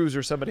Ted Cruz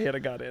or somebody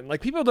had got in. Like,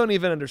 people don't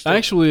even understand. I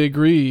actually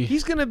agree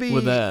he's gonna be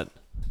with that.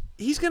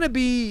 He's going to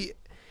be...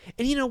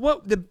 And you know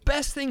what? The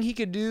best thing he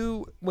could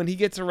do when he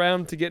gets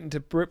around to getting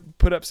to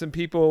put up some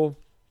people,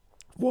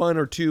 1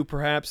 or 2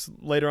 perhaps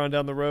later on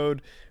down the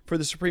road for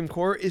the Supreme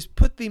Court, is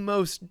put the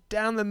most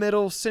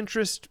down-the-middle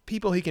centrist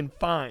people he can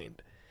find.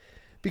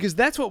 Because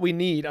that's what we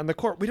need on the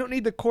court. We don't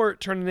need the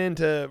court turning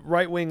into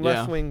right-wing,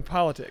 left-wing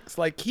politics.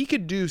 Like, he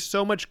could do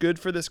so much good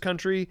for this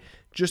country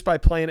just by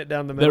playing it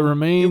down the middle. It'll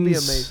be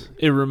amazing.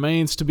 It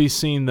remains to be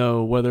seen,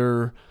 though,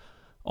 whether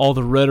all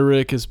the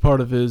rhetoric as part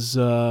of his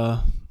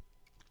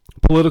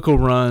political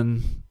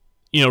run,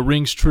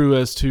 rings true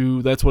as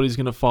to that's what he's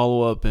going to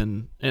follow up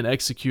and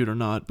execute or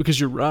not. Because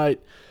you're right.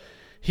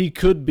 he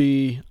could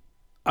be.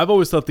 I've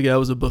always thought the guy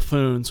was a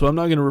buffoon, so I'm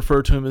not going to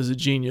refer to him as a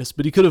genius,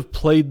 but he could have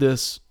played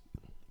this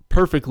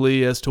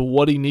perfectly as to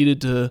what he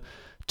needed to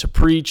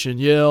preach and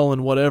yell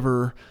and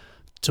whatever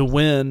to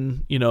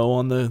win,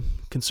 on the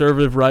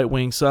conservative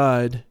right-wing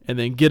side, and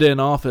then get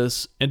in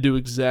office and do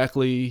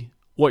exactly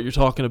what you're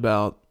talking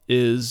about.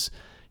 Is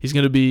he's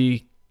going to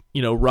be,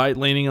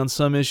 right-leaning on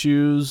some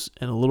issues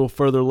and a little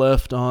further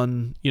left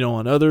on,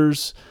 on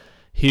others.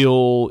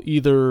 He'll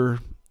either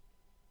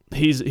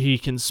he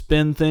can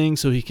spin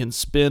things, so he can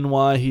spin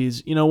why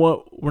he's,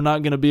 we're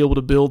not going to be able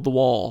to build the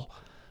wall,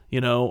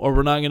 or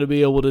we're not going to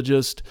be able to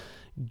just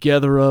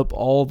gather up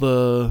all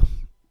the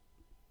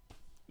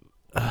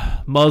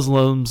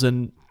Muslims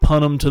and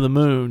punt them to the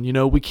moon.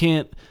 We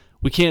can't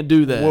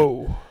do that.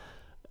 Whoa.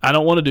 I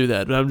don't want to do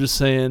that, but I'm just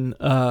saying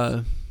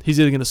he's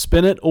either going to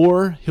spin it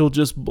or he's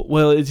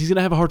going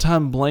to have a hard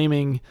time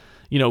blaming,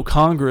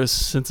 Congress,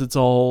 since it's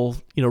all,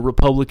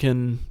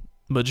 Republican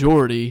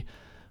majority.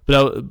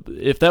 But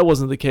if that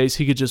wasn't the case,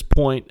 he could just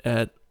point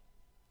at,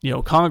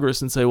 Congress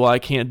and say, well, I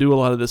can't do a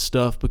lot of this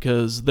stuff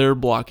because they're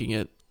blocking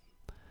it.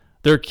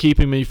 They're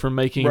keeping me from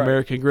making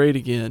America great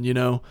again,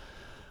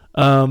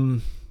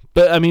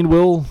 But I mean,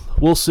 we'll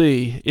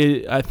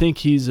see. I think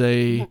he's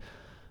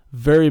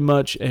very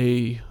much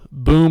a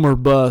boom or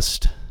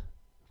bust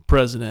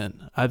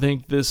president. I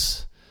think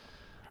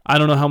I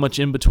don't know how much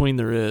in between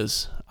there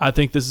is. I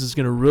think this is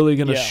really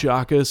going to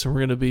shock us, and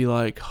we're going to be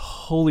like,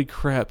 holy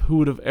crap, who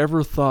would have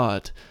ever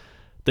thought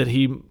that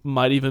he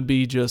might even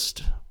be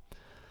just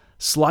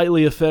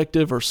slightly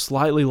effective or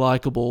slightly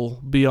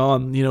likable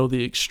beyond,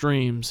 the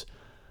extremes,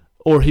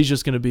 or he's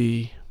just going to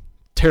be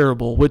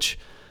terrible, which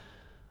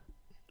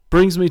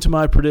brings me to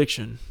my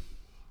prediction.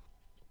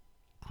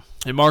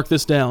 And mark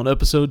this down,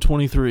 episode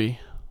 23.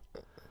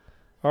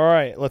 All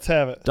right, let's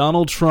have it.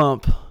 Donald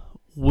Trump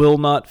will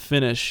not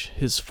finish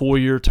his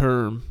 4-year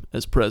term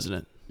as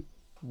president.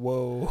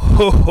 Whoa,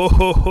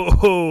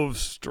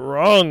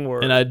 strong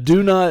word. And I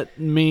do not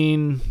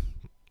mean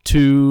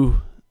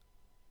to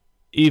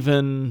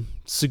even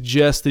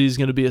suggest that he's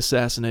going to be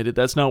assassinated.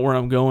 That's not where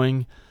I'm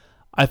going.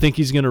 I think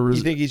he's going to resign.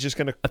 You think he's just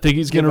going to I think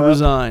he's going to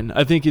resign.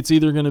 I think it's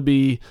either going to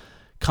be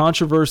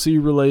controversy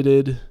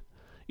related,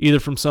 either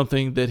from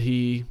something that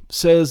he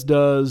says,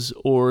 does,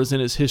 or is in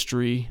his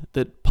history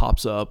that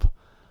pops up,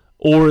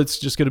 or it's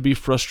just going to be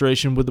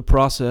frustration with the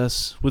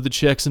process, with the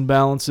checks and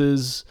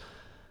balances.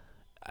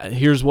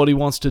 Here's what he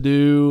wants to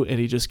do, and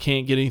he just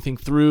can't get anything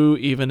through,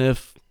 even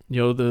if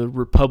the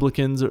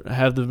Republicans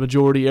have the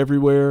majority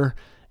everywhere.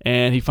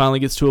 And he finally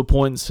gets to a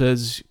point and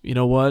says, you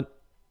know what,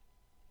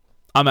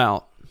 I'm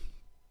out.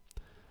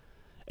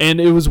 And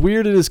it was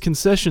weird in his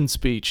concession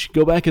speech.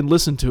 Go back and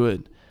listen to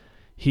it.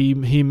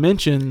 He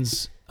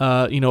mentions,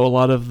 a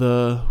lot of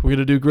we're going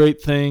to do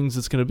great things.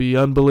 It's going to be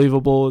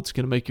unbelievable. It's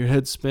going to make your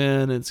head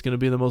spin. It's going to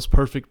be the most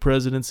perfect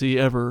presidency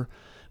ever.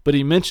 But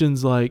he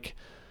mentions,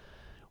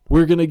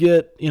 we're going to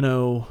get,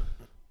 2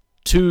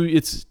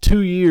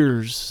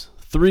 years,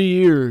 3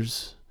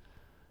 years.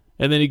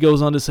 And then he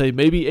goes on to say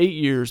maybe 8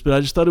 years. But I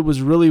just thought it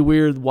was really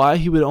weird why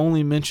he would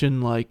only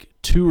mention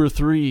 2 or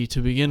 3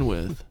 to begin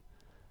with.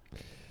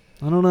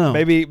 I don't know.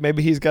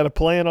 Maybe he's got a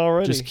plan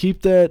already. Just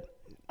keep that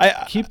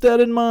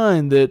in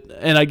mind.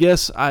 And I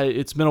guess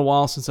it's been a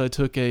while since I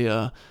took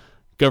a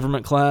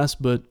government class,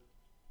 but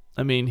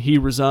I mean, he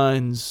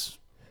resigns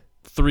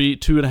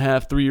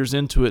 2.5, 3 years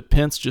into it.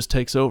 Pence just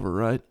takes over,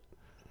 right?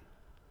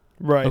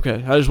 Right.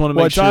 Okay. I just want to make sure.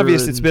 Well, it's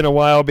obvious it's been a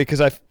while,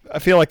 because I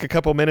feel like a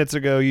couple minutes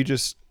ago you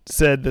just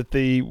said that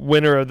the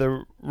winner of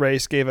the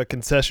race gave a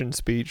concession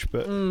speech,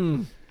 but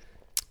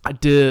I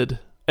did.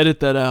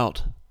 Edit that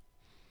out.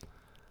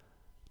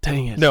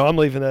 Dang it. No, I'm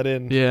leaving that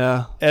in.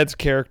 Yeah. Ed's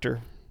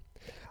character.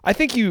 I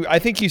think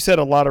you said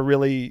a lot of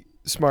really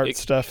smart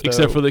stuff, though,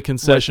 except for the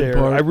concession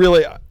part.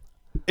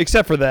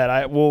 Except for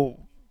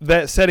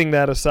that, setting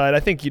that aside, I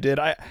think you did.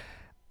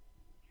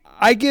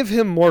 I give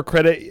him more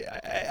credit.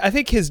 I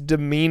think his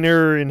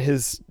demeanor and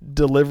his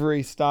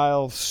delivery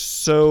style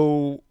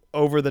so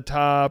over the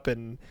top,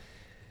 and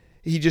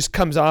he just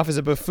comes off as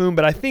a buffoon.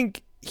 But I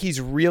think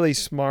he's really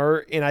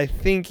smart, and I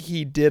think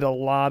he did a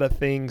lot of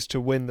things to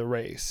win the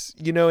race.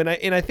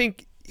 And I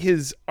think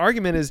his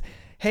argument is,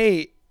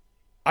 hey,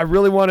 I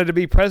really wanted to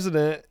be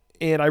president,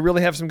 and I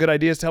really have some good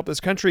ideas to help this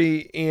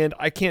country, and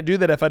I can't do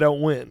that if I don't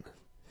win.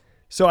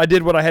 So I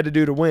did what I had to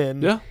do to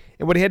win. Yeah.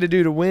 And what he had to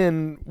do to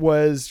win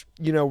was,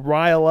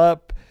 rile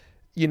up,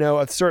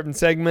 a certain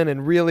segment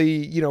and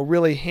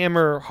really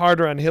hammer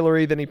harder on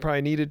Hillary than he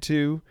probably needed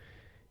to.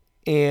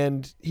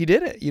 And he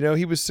did it.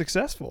 He was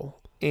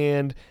successful.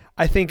 And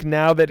I think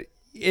now that,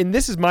 and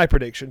this is my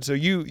prediction, so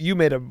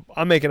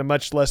I'm making a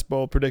much less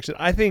bold prediction.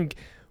 I think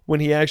when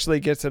he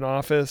actually gets in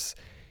office,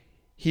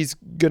 he's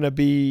going to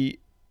be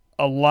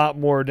a lot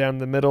more down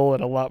the middle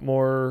and a lot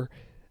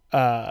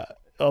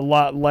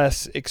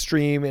less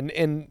extreme,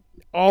 and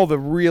all the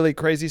really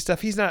crazy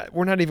stuff.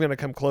 We're not even going to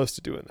come close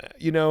to doing that.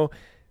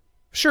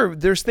 Sure,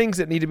 there's things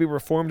that need to be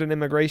reformed in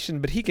immigration,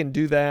 but he can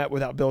do that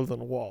without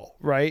building a wall,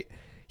 right?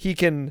 He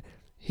can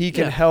He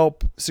can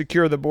help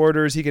secure the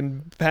borders. He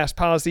can pass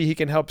policy. He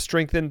can help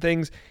strengthen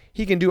things.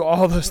 He can do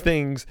all those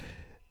things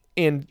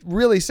and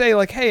really say,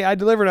 like, hey, I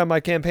delivered on my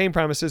campaign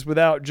promises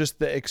without just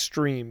the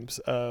extremes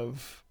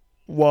of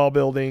wall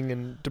building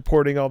and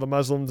deporting all the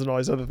Muslims and all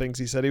these other things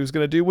he said he was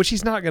going to do, which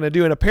he's not going to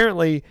do. And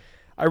apparently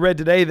I read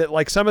today that,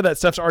 like, some of that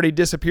stuff's already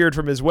disappeared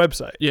from his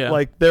website. Yeah.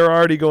 Like, they're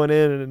already going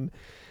in and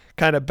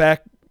kind of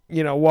back,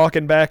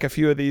 walking back a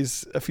few of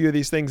these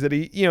things that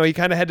he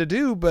kind of had to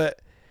do.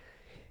 But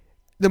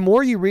the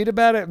more you read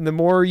about it and the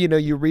more,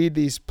 you read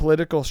these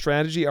political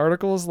strategy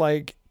articles,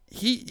 like,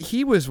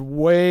 he was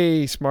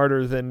way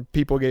smarter than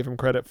people gave him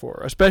credit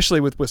for, especially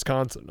with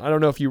Wisconsin. I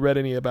don't know if you read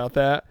any about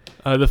that.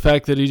 The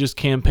fact that he just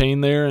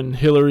campaigned there and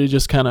Hillary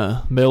just kind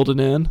of mailed it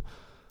in.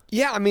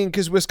 Yeah, I mean,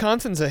 because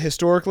Wisconsin's a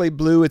historically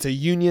blue. It's a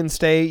union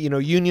state.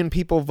 Union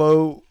people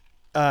vote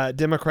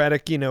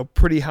Democratic,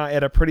 pretty high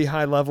at a pretty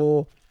high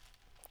level.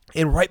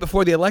 And right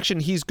before the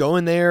election, he's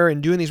going there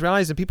and doing these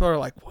rallies, and people are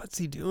like, "What's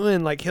he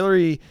doing?" Like,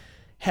 Hillary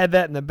had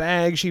that in the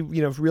bag. She,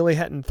 really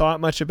hadn't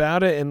thought much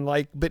about it. And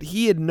but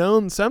he had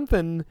known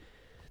something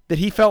that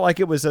he felt like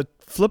it was a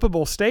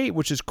flippable state,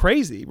 which is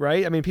crazy,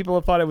 right? I mean, people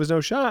have thought it was no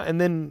shot.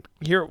 And then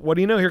what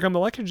do you know? Here come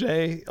election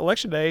day,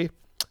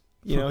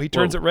 he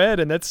turns it red,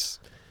 and that's,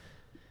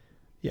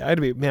 I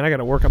got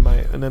to work on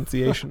my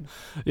enunciation.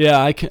 Yeah.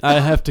 I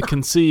have to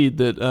concede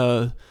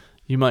that,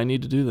 you might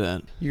need to do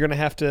that. You're going to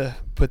have to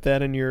put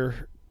that in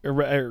your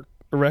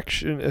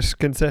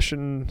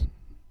concession.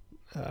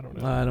 I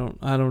don't know.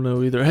 I don't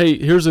know either. Hey,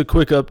 here's a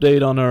quick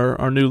update on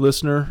our new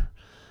listener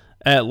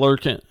at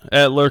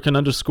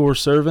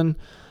Lurkin_Servin.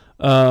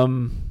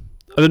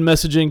 I've been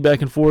messaging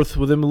back and forth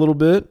with him a little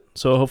bit,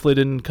 so hopefully it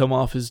didn't come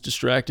off as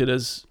distracted,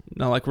 as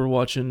not like we're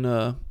watching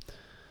the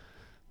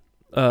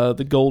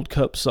Gold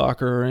Cup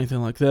soccer or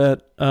anything like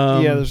that. But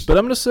I'm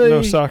gonna say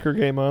no soccer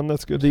game on.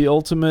 That's good. The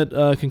ultimate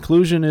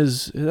conclusion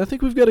is I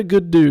think we've got a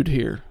good dude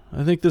here.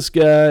 I think this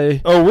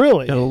guy. Oh,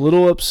 really? Got a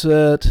little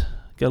upset.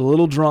 Got a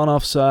little drawn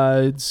off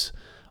sides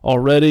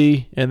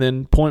already, and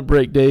then Point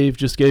Break Dave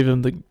just gave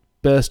him the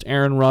best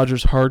Aaron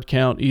Rodgers hard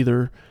count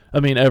ever.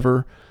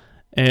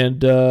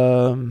 And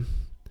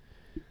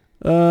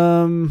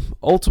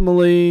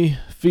ultimately,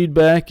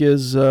 feedback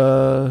is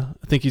I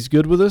think he's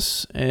good with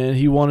us, and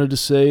he wanted to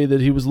say that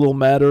he was a little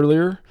mad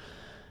earlier,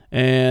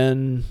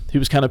 and he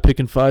was kind of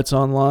picking fights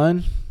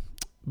online,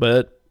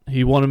 but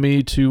he wanted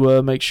me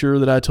to make sure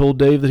that I told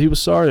Dave that he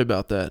was sorry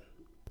about that.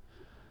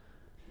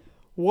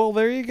 Well,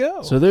 there you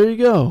go. So there you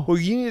go. Well,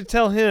 you need to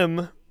tell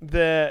him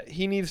that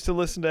he needs to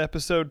listen to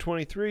episode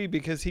 23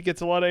 because he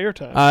gets a lot of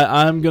airtime.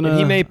 I'm gonna. And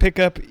he may pick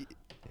up.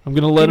 I'm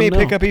gonna let him know. He may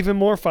pick up even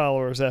more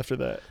followers after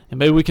that. And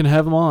maybe we can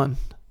have him on.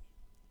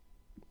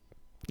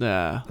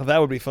 Nah. Well, that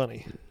would be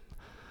funny.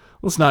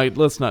 Let's not.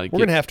 We're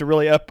gonna have to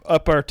really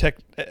up our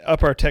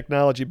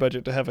technology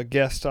budget to have a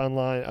guest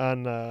online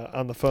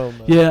on the phone.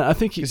 Though. Yeah, I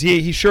think because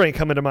he sure ain't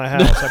coming to my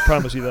house. I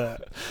promise you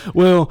that.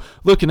 Well,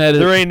 looking at it,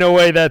 there ain't no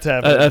way that's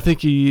happening. I think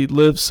he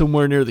lives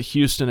somewhere near the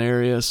Houston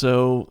area.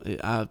 So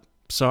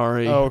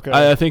sorry. Oh,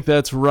 okay. I think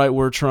that's right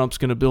where Trump's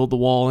gonna build the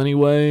wall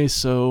anyway.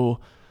 So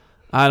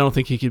I don't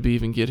think he could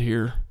even get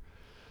here.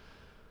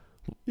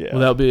 Yeah.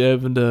 Without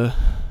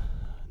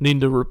needing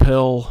to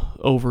rappel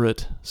over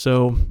it.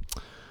 So.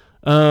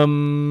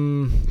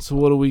 So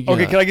what do we got?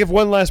 Okay, can I give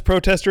one last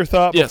protester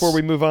thought Yes. before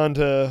we move on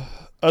to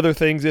other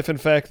things, if in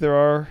fact there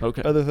are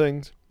other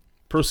things?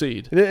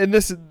 Proceed. And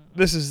this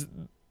is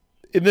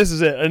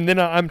it. And then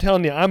I'm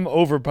telling you, I'm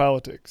over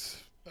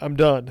politics. I'm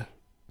done.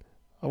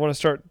 I want to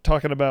start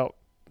talking about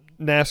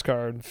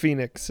NASCAR and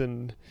Phoenix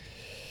and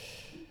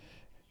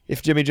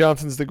if Jimmy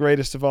Johnson's the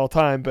greatest of all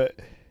time. But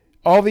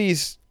all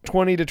these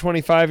 20 to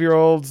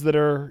 25-year-olds that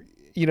are,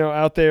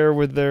 out there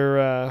with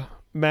their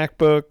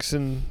MacBooks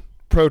and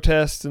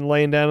protests and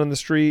laying down on the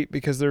street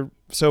because they're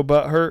so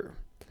butthurt.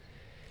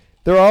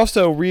 They're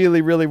also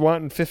really, really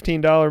wanting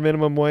 $15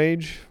 minimum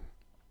wage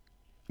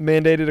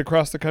mandated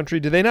across the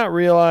country. Do they not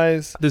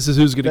realize this is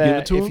who's going to give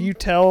it to them? If you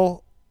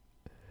tell...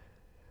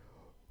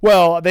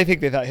 Well, they think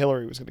they thought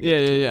Hillary was going to give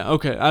it to them. Yeah.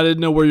 Okay. I didn't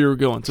know where you were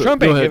going. So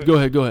Trump go ain't ahead.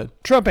 Go ahead.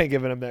 Trump ain't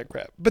giving them that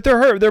crap. But they're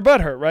hurt. They're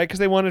butthurt, right? Because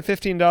they wanted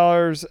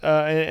 $15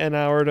 an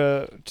hour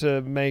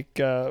to make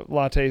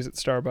lattes at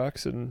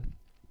Starbucks.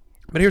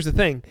 But here's the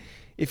thing.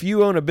 If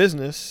you own a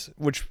business,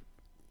 which,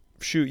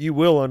 shoot, you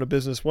will own a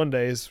business one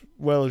day as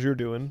well as you're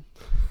doing.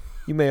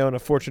 You may own a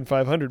Fortune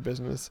 500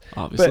 business.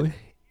 Obviously. But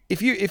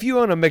if you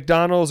own a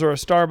McDonald's or a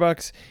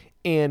Starbucks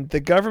and the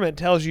government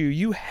tells you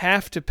you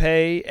have to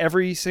pay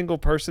every single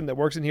person that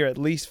works in here at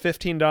least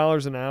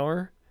 $15 an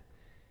hour,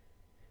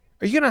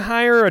 are you going to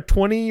hire a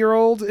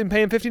 20-year-old and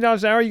pay him $15 an hour?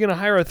 Or are you going to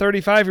hire a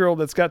 35-year-old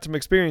that's got some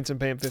experience and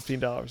pay him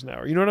 $15 an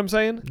hour? You know what I'm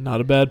saying?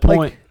 Not a bad point.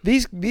 Like,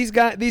 these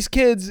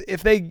kids,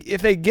 if they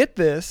get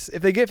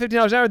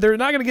 $15 an hour, they're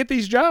not going to get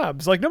these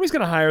jobs. Like, nobody's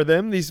going to hire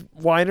them. These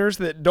whiners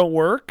that don't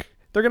work,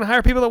 they're going to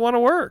hire people that want to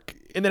work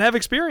and that have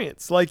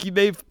experience. Like,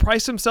 they've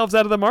priced themselves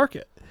out of the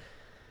market.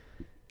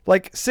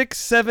 Like $6,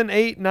 $7,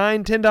 $8,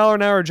 $9, $10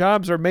 an hour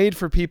jobs are made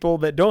for people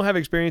that don't have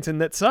experience and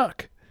that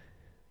suck.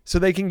 so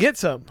they can get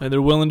some. And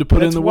they're willing to put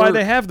in That's the why work.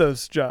 they have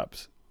those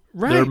jobs.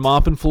 Right. They're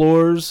mopping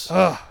floors.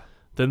 Ugh.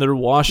 Then they're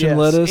washing Yes,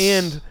 lettuce.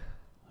 and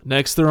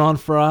Next, they're on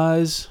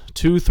fries.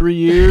 2-3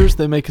 years,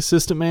 they make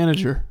assistant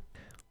manager.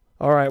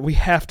 all right, we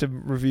have to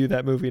review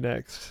that movie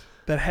next.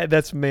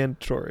 That's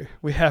mandatory.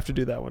 We have to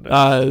do that one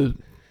next.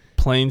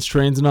 Planes,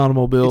 Trains, and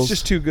Automobiles.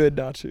 It's just too good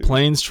not to.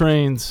 Planes,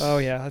 Trains Oh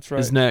yeah, that's right.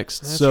 is next.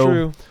 That's so,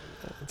 true.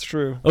 That's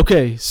true.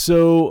 Okay,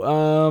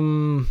 so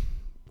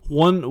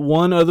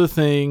one other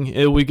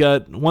thing. We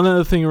got one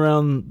other thing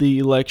around the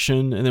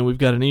election, and then we've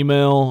got an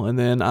email, and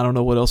then I don't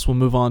know what else we'll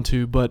move on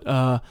to.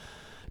 But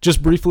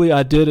just briefly,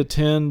 I did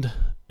attend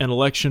an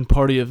election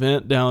party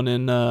event down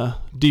in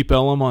Deep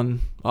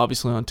Ellum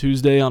obviously on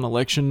Tuesday on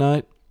election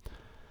night.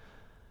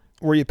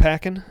 Were you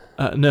packing?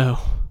 No.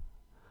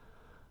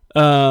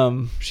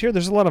 Sure,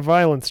 there's a lot of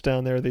violence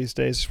down there these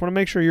days. Just want to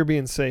make sure you're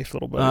being safe,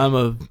 little buddy. I'm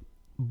a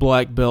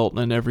black belt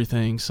and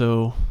everything,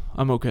 so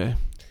I'm okay.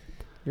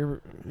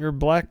 You're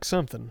black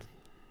something.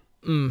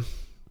 But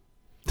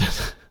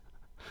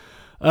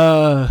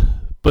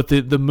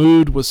the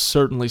mood was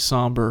certainly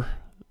somber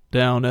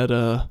down at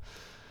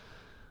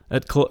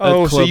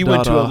Club. So you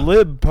went to a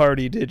lib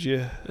party, did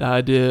you?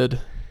 I did.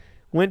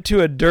 Went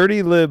to a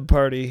dirty lib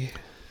party.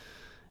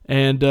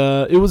 And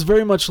it was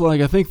very much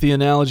like, I think the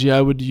analogy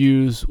I would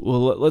use,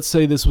 well, let's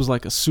say this was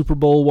like a Super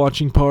Bowl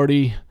watching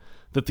party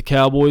that the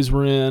Cowboys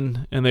were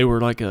in, and they were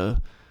like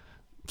a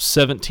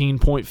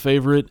 17-point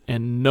favorite,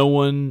 and no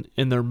one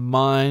in their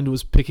mind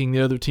was picking the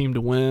other team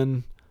to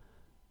win.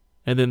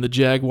 And then the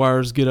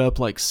Jaguars get up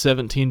like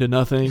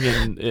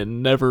 17-0,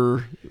 and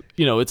never,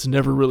 it's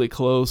never really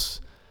close.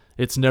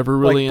 It's never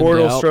really like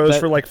Bortles throws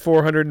for like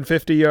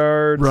 450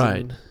 yards.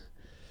 Right.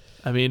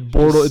 I mean,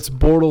 it's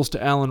Bortles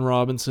to Allen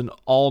Robinson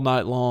all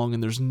night long,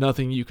 and there's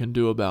nothing you can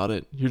do about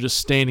it. You're just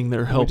standing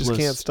there helpless. You just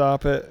can't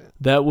stop it.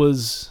 That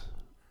was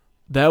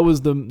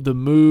the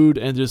mood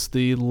and just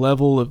the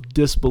level of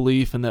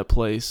disbelief in that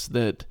place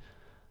that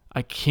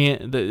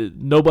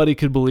nobody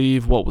could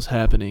believe what was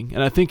happening.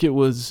 And I think it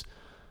was,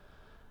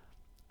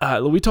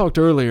 we talked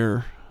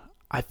earlier,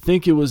 I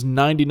think it was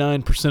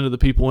 99% of the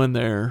people in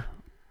there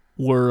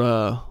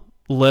were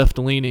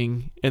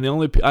left-leaning,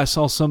 and I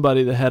saw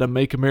somebody that had a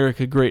Make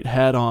America Great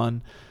hat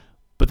on,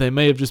 but they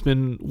may have just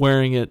been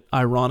wearing it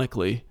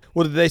ironically.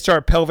 Well, did they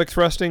start pelvic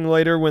thrusting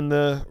later when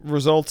the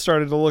results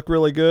started to look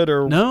really good,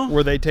 or no?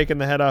 Were they taking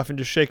the hat off and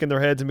just shaking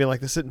their heads and being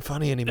like, this isn't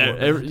funny anymore?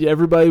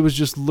 Everybody was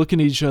just looking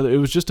at each other. It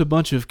was just a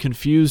bunch of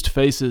confused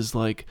faces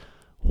like,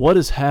 what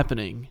is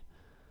happening?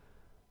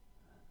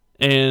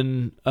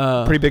 And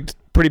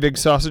pretty big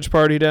sausage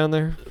party down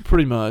there?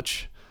 Pretty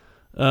much.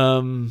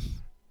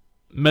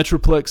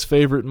 Metroplex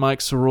favorite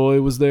Mike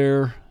Soroy was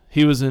there.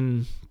 He was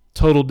in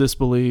total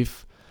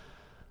disbelief.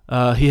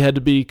 He had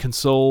to be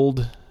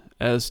consoled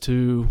as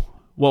to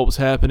what was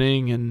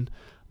happening and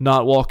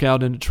not walk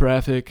out into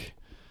traffic.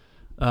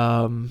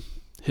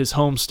 His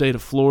home state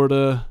of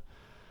Florida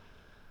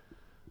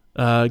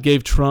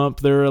gave Trump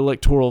their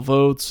electoral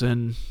votes,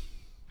 and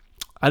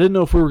I didn't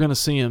know if we were going to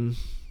see him,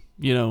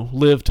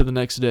 live to the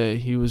next day.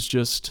 He was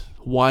just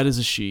white as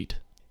a sheet.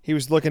 He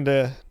was looking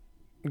to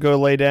go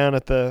lay down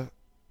at the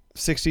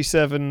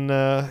 67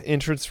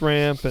 entrance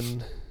ramp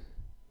and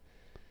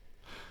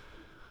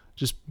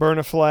just burn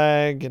a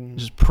flag and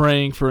just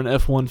praying for an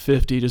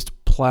F-150 just to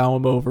plow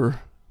him over,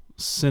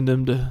 send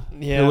him to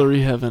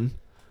Hillary heaven.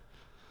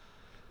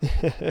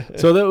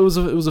 So it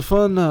was a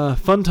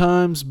fun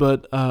times,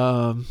 but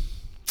the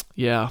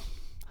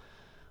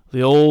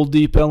old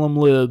Deep Ellum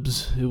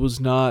libs, it was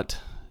not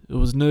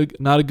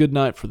a good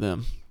night for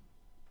them.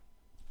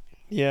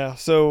 Yeah.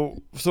 So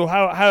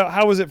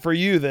how was it for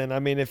you then? I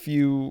mean, if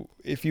you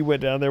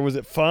went down there, was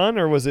it fun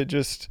or was it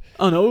just?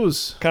 Oh no, it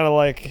was kind of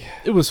like.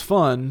 It was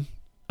fun.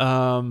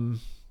 The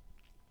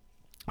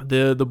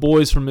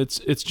boys from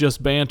It's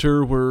Just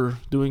Banter were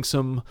doing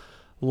some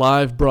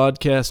live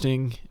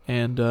broadcasting,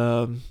 and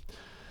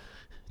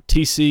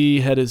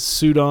TC had his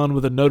suit on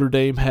with a Notre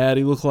Dame hat.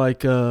 He looked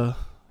like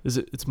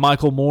it's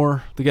Michael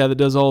Moore, the guy that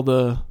does all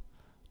the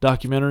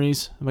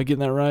documentaries. Am I getting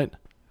that right?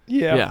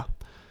 Yeah.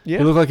 He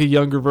looked like a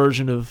younger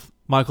version of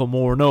Michael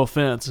Moore. No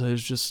offense, it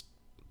was just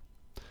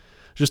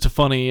a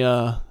funny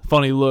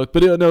look.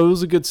 But it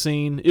was a good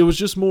scene. It was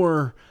just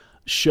more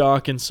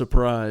shock and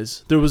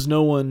surprise. There was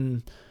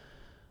no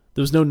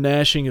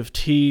gnashing of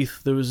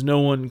teeth. There was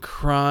no one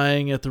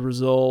crying at the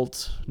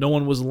result. No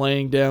one was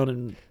laying down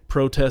and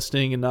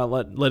protesting and not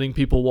letting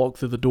people walk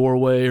through the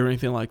doorway or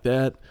anything like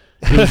that.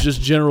 It was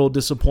just general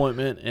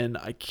disappointment, and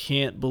I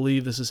can't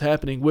believe this is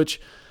happening,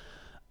 which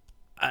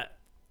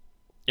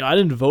I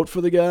didn't vote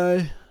for the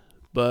guy,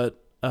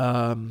 but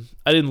I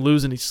didn't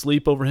lose any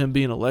sleep over him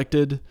being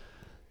elected,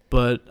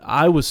 but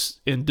I was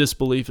in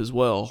disbelief as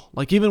well.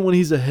 Like, even when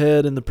he's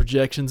ahead in the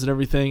projections and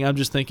everything, I'm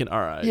just thinking, all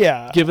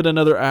right, give it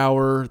another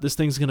hour. This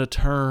thing's going to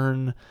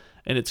turn,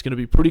 and it's going to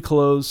be pretty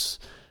close,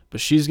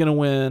 but she's going to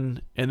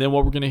win. And then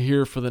what we're going to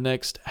hear for the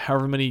next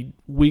however many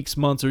weeks,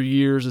 months, or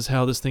years is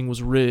how this thing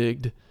was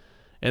rigged.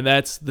 And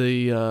that's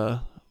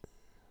the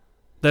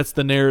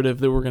narrative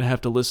that we're going to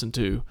have to listen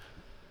to.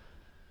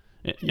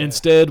 Yeah.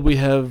 Instead, we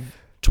have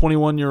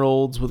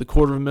 21-year-olds with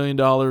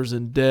 $250,000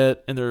 in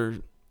debt, and they're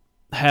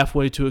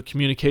halfway to a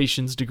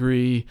communications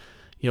degree,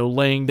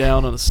 laying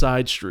down on a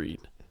side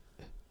street.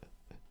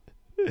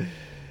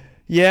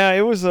 Yeah,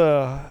 it was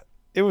a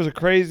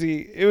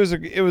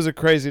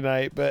crazy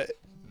night. But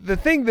the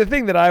thing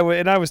that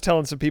I was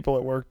telling some people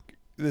at work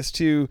this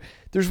too.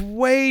 There's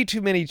way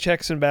too many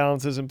checks and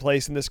balances in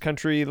place in this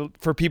country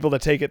for people to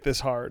take it this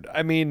hard.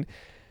 I mean,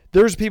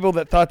 there's people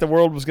that thought the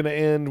world was going to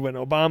end when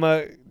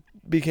Obama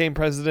became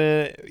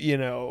president.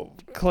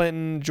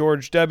 Clinton,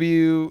 George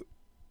W.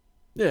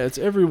 Yeah, it's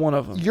every one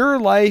of them. Your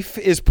life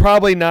is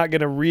probably not going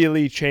to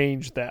really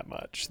change that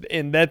much,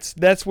 and that's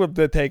what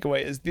the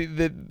takeaway is.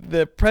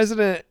 The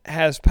president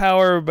has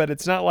power, but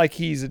it's not like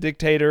he's a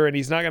dictator, and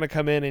he's not going to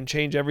come in and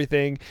change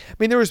everything. I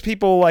mean, there was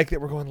people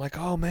that were going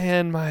oh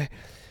man, my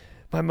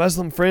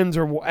Muslim friends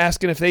are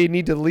asking if they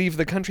need to leave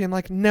the country. I'm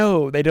like,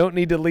 no, they don't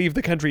need to leave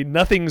the country.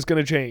 Nothing's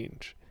going to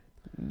change.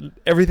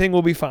 Everything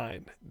will be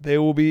fine. They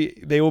will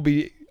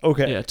be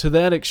okay. Yeah, to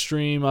that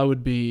extreme, I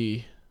would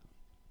be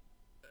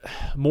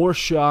more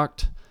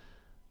shocked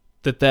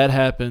that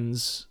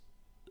happens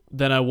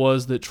than I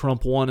was that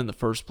Trump won in the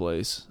first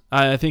place.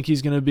 I think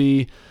he's going to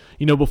be,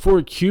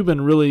 before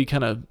Cuban really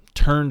kind of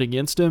turned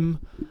against him,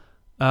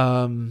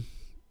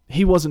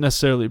 he wasn't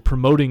necessarily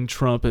promoting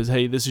Trump as,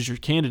 hey, this is your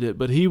candidate,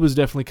 but he was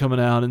definitely coming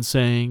out and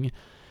saying,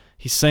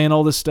 he's saying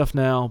all this stuff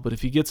now, but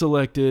if he gets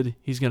elected,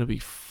 he's going to be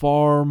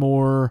far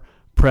more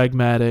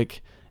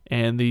pragmatic,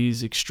 and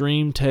these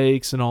extreme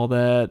takes and all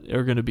that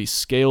are going to be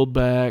scaled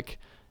back,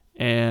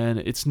 and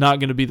it's not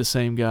going to be the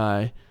same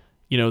guy,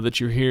 that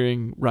you're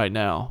hearing right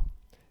now.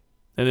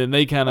 And then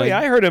they kind of...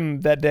 I heard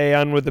him that day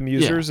on With the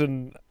Musers,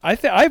 and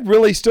I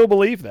really still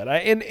believe that.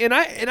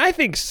 I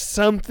think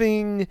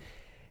something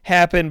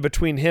happened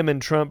between him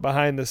and Trump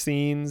behind the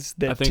scenes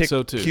that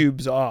ticked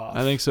Cubes off.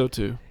 I think so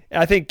too.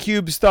 I think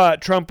Cubes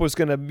thought Trump was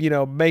going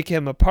to, make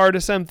him a part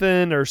of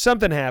something, or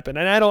something happened.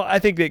 And I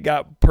think it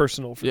got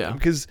personal for him,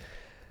 because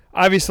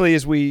obviously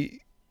as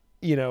we,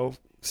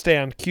 stay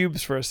on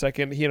Cubes for a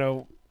second,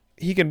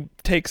 he can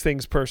take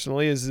things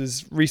personally, as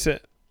his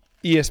recent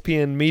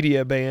ESPN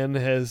media ban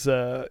has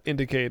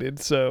indicated.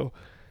 So,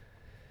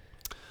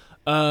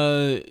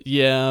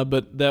 yeah,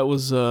 but that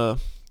was.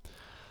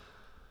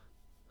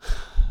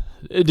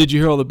 Did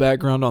you hear all the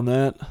background on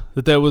that?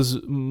 That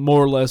was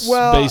more or less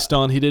based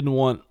on he didn't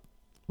want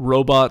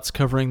robots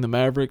covering the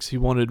Mavericks. He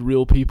wanted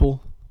real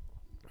people.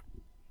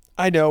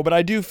 I know, but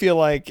I do feel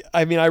like,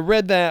 I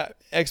read that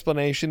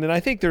explanation, and I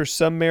think there's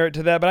some merit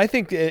to that, but I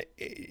think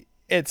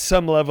at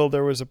some level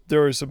there was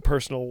some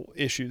personal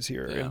issues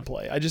here in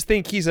play. I just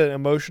think he's an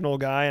emotional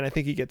guy, and I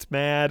think he gets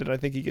mad, and I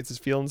think he gets his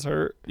feelings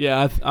hurt.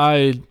 Yeah,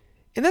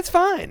 and that's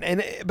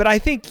fine. But I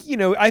think,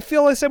 I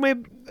feel the same way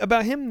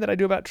about him that I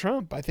do about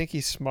Trump. I think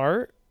he's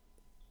smart,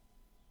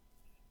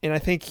 and I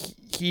think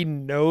he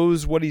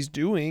knows what he's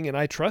doing, and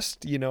I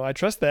trust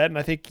that. And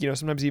I think,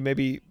 sometimes he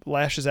maybe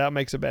lashes out,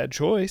 makes a bad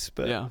choice,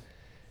 but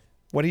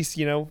what he's,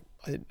 I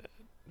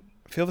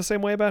feel the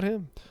same way about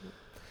him.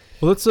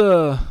 Well, let's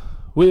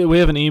we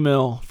have an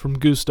email from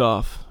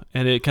Gustav,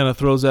 and it kind of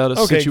throws out a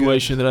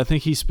situation that I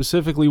think he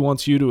specifically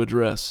wants you to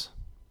address.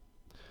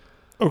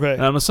 Okay.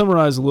 And I'm going to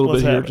summarize a little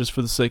bit here just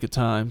for the sake of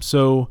time.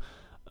 So,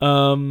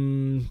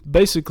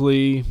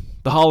 basically,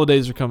 the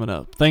holidays are coming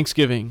up.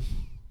 Thanksgiving,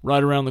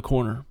 right around the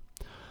corner.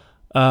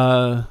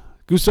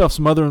 Gustav's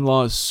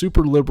mother-in-law is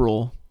super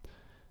liberal.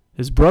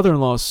 His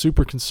brother-in-law is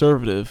super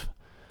conservative.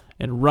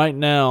 And right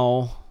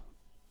now,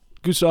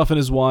 Gustav and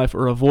his wife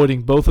are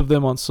avoiding both of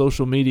them on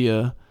social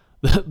media,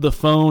 the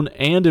phone,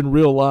 and in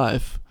real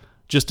life,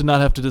 just to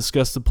not have to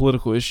discuss the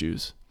political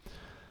issues.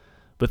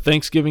 But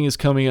Thanksgiving is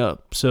coming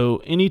up, so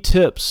any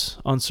tips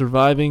on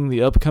surviving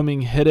the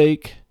upcoming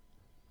headache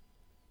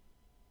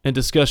and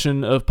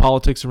discussion of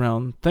politics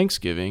around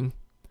Thanksgiving?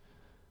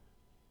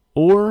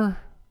 Or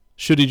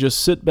should he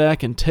just sit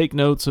back and take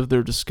notes of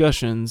their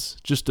discussions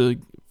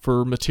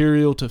for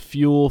material to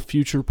fuel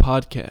future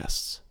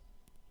podcasts?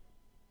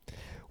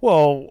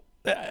 Well,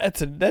 that's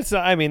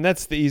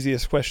the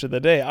easiest question of the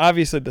day.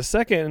 Obviously, the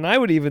second, and I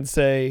would even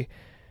say,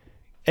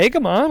 egg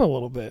them on a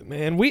little bit,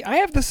 man. I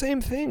have the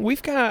same thing.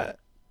 We've got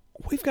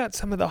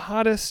some of the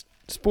hottest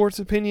sports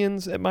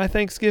opinions at my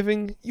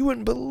Thanksgiving you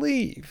wouldn't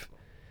believe.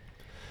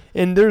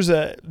 And there's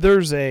some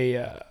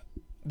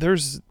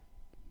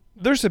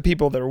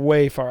people that are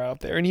way far out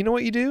there. And you know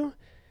what you do?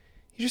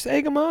 You just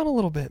egg them on a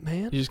little bit,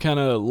 man. You just kind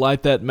of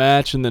light that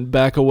match and then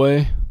back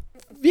away?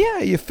 Yeah,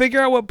 you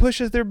figure out what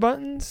pushes their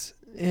buttons,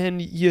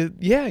 and you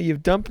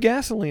dump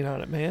gasoline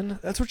on it, man.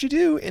 That's what you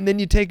do. And then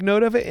you take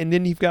note of it, and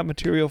then you've got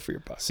material for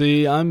your podcast.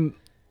 See, I'm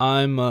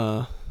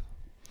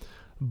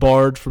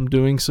barred from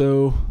doing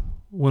so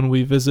when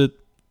we visit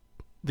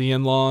the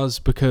in-laws,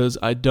 because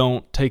I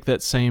don't take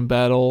that same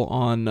battle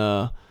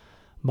on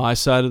my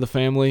side of the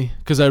family,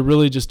 because I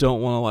really just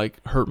don't want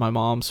to hurt my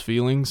mom's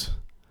feelings.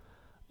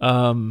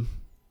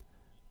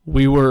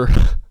 We were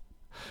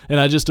and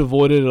I just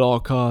avoid it at all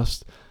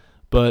costs,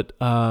 but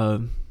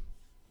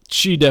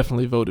she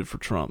definitely voted for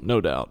Trump,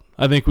 no doubt.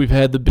 I think we've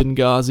had the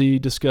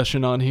Benghazi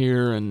discussion on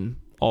here and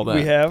all that.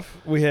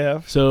 We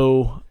have.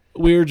 So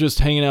we were just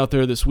hanging out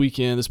there this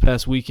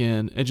past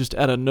weekend, and just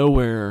out of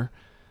nowhere,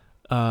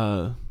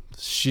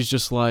 she's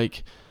just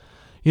like,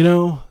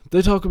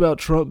 they talk about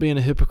Trump being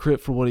a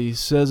hypocrite for what he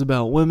says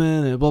about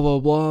women and blah, blah,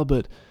 blah,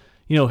 but,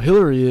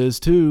 Hillary is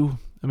too.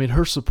 I mean,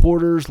 her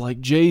supporters like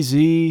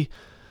Jay-Z,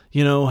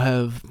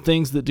 have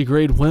things that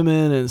degrade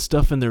women and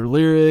stuff in their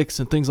lyrics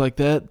and things like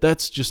that.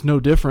 That's just no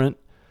different.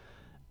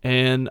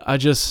 And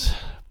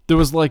there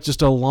was like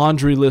just a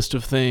laundry list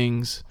of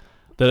things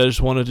that I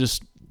just want to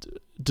just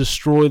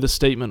destroy the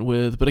statement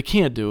with, but I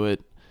can't do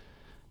it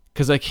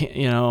because I can't,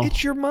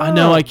 It's your mom. I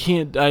know I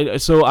can't.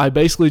 So I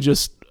basically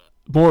just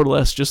more or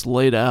less just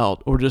laid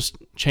out or just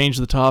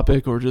changed the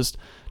topic or just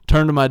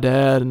turned to my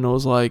dad and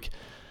was like,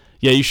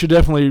 yeah, you should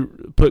definitely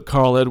put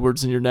Carl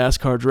Edwards in your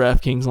NASCAR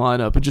DraftKings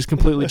lineup and just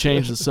completely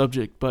change the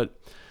subject. But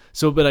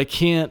I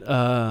can't.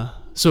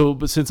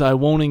 But since I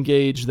won't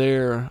engage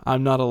there,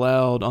 I'm not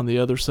allowed on the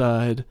other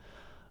side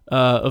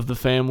of the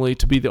family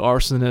to be the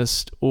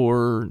arsonist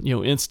or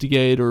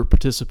instigate or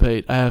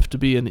participate. I have to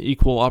be an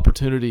equal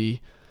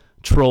opportunity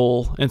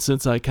troll, and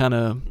since I kind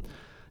of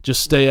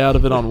just stay out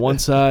of it on one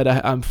side,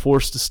 I'm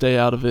forced to stay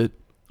out of it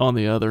on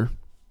the other.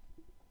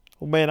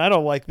 Well, man, I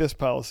don't like this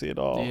policy at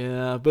all.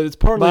 Yeah, but it's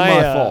partly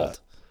my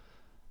fault.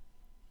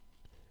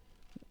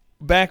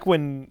 Back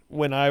when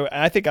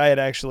I think I had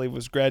actually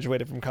was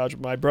graduated from college.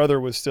 My brother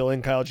was still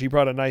in college. He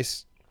brought a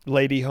nice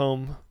lady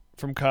home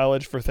from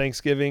college for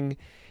Thanksgiving,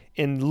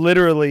 and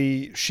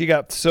literally she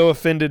got so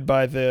offended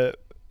by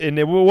and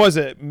it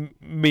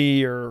wasn't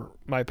me or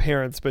my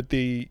parents, but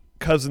the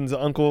cousins,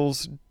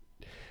 uncles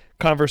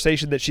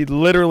conversation that she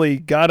literally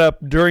got up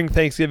during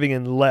Thanksgiving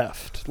and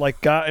left,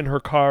 like got in her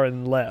car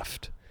and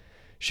left.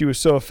 She was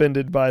so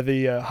offended by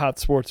the hot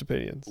sports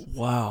opinions.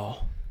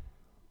 Wow.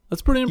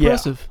 That's pretty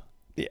impressive.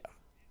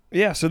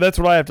 Yeah, so that's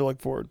what I have to look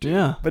forward to.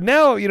 Yeah. But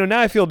now, now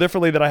I feel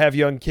differently that I have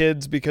young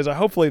kids because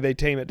hopefully they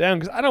tame it down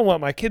because I don't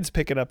want my kids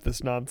picking up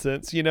this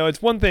nonsense.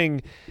 It's one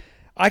thing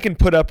I can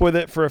put up with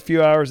it for a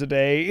few hours a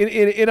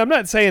day. And I'm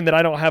not saying that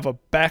I don't have a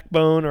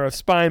backbone or a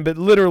spine, but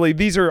literally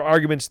these are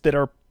arguments that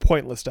are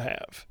pointless to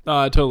have.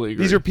 I totally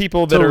agree. These are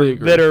people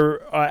that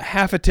are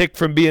half a tick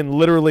from being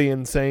literally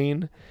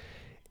insane.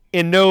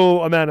 And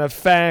no amount of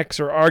facts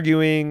or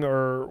arguing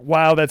or,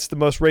 wow, that's the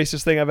most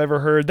racist thing I've ever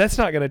heard. That's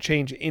not going to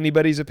change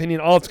anybody's opinion.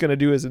 All it's going to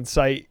do is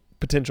incite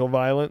potential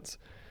violence.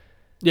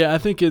 Yeah, I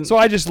think so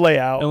I just lay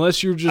out.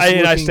 Unless you're just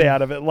I stay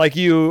out of it like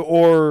you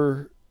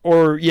or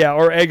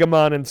egg them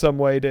on in some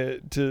way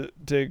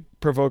to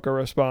provoke a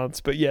response.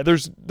 But yeah,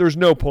 there's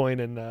no point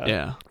in that.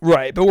 Yeah.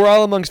 Right. But we're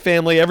all amongst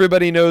family.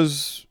 Everybody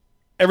knows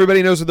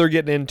what they're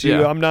getting into.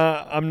 Yeah. I'm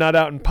not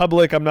out in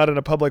public. I'm not in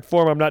a public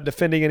forum. I'm not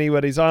defending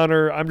anybody's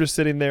honor. I'm just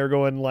sitting there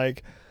going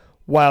like,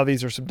 wow,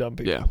 these are some dumb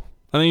people. Yeah.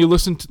 I think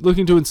you're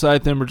looking to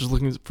incite them or just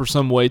looking for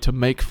some way to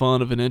make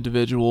fun of an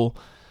individual.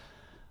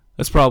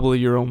 That's probably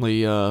your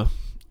only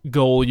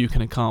goal you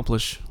can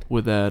accomplish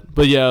with that.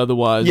 But yeah,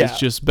 otherwise it's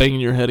just banging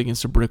your head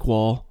against a brick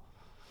wall.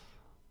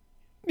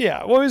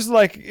 Yeah, well,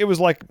 it was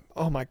like,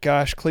 oh my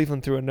gosh,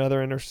 Cleveland threw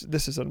another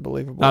this is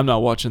unbelievable. I'm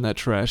not watching that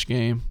trash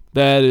game.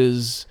 That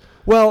is.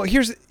 Well,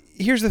 here's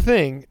the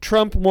thing.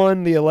 Trump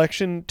won the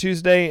election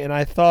Tuesday, and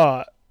I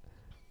thought,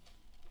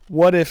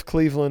 what if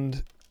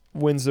Cleveland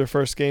wins their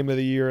first game of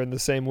the year in the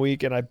same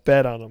week, and I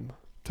bet on them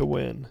to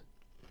win.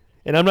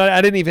 And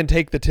I didn't even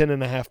take the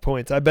 10.5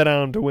 points. I bet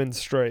on them to win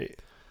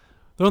straight.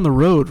 They're on the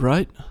road,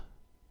 right?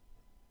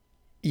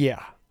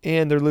 Yeah,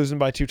 and they're losing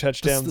by 2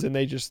 touchdowns, and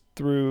they just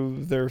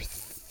threw their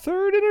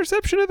third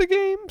interception of the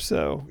game.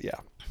 So, yeah.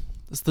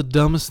 That's the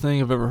dumbest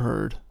thing I've ever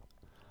heard.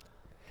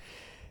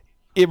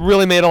 It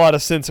really made a lot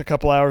of sense a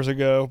couple hours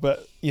ago,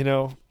 but,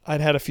 I'd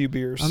had a few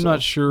beers. I'm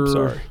not sure.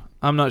 Sorry.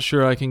 I'm not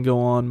sure I can go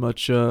on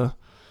much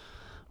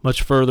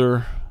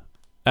further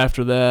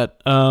after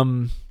that.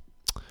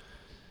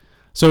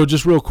 So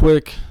just real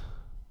quick,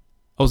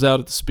 I was out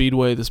at the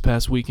Speedway this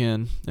past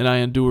weekend, and I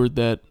endured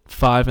that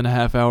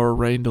 5.5-hour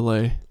rain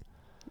delay.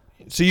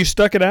 So you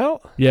stuck it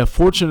out? Yeah,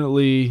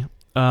 fortunately.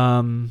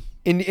 And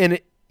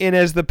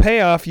as the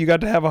payoff, you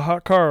got to have a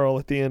hot Carl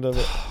at the end of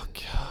it. Oh,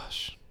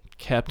 gosh.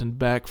 Captain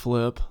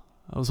Backflip.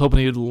 I was hoping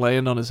he'd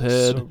land on his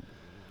head.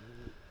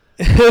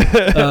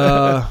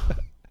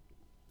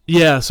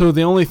 Yeah, so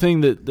the only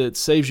thing that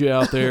saves you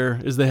out there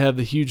is they have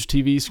the huge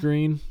TV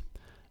screen,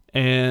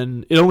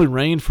 and it only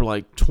rained for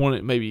like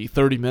 20, maybe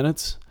 30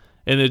 minutes,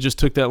 and it just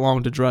took that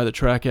long to dry the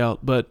track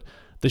out. But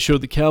they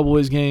showed the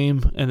Cowboys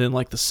game, and then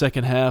like the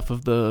second half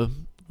of the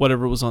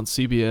whatever was on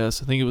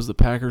CBS. I think it was the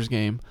Packers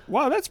game.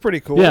 Wow, that's pretty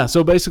cool. Yeah,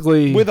 so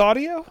basically with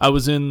audio, I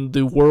was in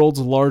the world's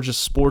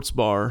largest sports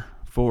bar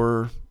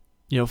for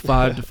 5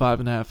 to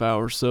 5.5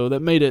 hours. So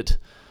that made it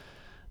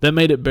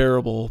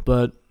bearable.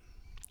 But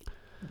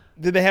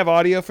did they have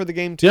audio for the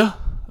game too? Yeah.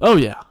 Oh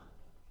yeah.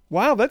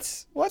 Wow,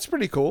 that's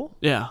pretty cool.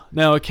 Yeah.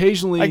 Now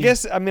occasionally, I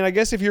guess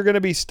if you're going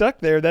to be stuck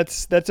there,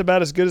 that's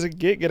about as good as it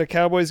get a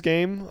Cowboys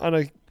game on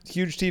a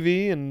huge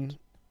TV, and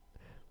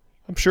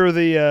I'm sure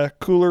the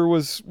cooler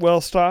was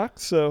well stocked.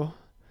 So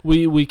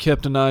we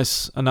kept a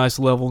nice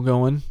level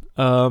going.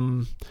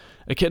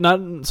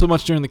 Not so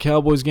much during the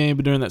Cowboys game,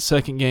 but during that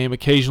second game,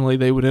 occasionally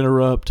they would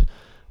interrupt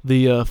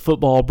the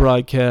football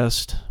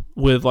broadcast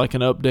with like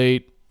an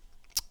update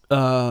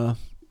on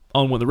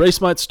when the race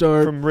might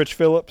start from Rich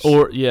Phillips,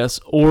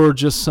 or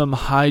just some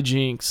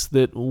hijinks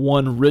that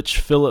one Rich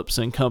Phillips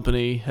and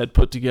company had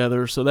put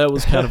together. So that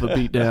was kind of a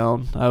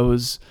beatdown. I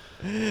was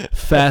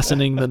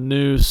fastening the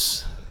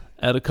noose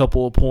at a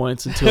couple of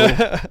points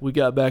until we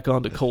got back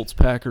onto Colts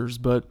Packers,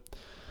 but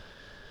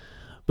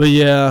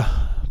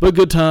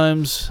good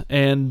times,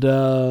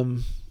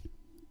 and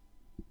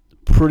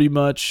pretty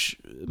much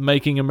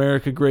making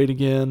America great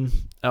again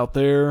out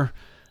there.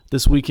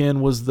 This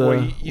weekend was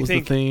the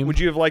theme. Would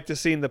you have liked to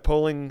seen the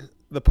polling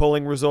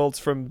results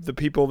from the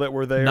people that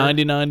were there?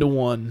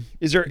 99-1.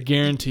 Is there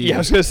guaranteed? Yeah, I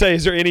was going to say,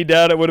 is there any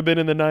doubt it would have been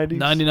in the 90s?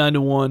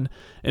 99-1,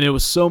 and it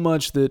was so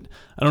much that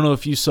I don't know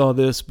if you saw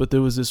this, but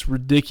there was this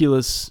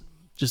ridiculous,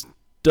 just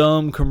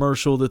dumb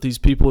commercial that these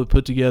people had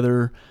put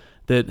together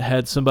that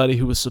had somebody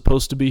who was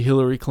supposed to be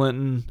Hillary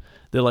Clinton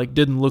that like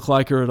didn't look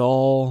like her at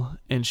all,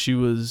 and it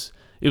was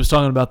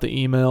talking about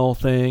the email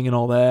thing and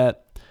all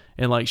that.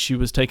 And, like, she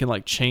was taking,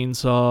 like,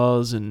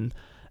 chainsaws and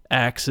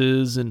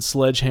axes and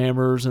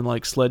sledgehammers and,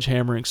 like,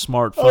 sledgehammering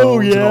smartphones. Oh,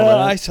 yeah, and all that.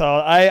 I saw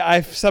it.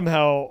 I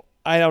somehow,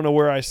 I don't know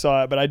where I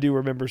saw it, but I do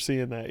remember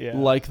seeing that, yeah.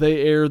 Like,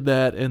 they aired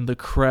that, and the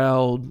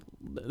crowd,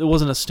 it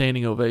wasn't a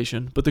standing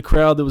ovation, but the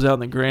crowd that was out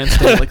in the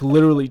grandstand, like,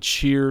 literally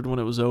cheered when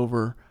it was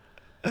over.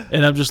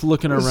 And I'm just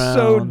looking around.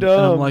 So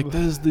dumb. And I'm like,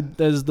 that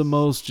is the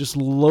most just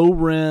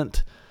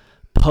low-rent,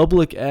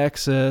 public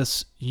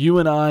access. You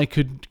and I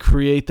could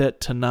create that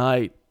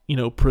tonight.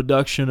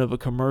 Production of a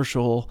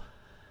commercial,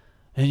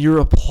 and you're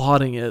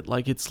applauding it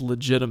like it's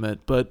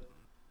legitimate. But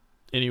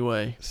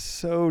anyway,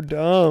 so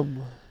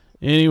dumb.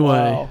 Anyway,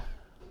 wow.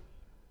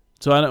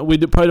 So we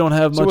probably don't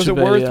have much. So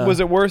was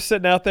it worth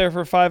sitting out there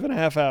for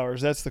 5.5 hours?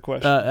 That's the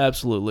question.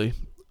 Absolutely.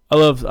 I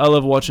love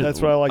watching.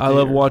 That's what I like. I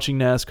love watching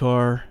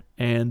NASCAR,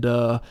 and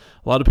a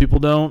lot of people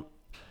don't,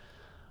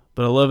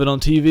 but I love it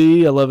on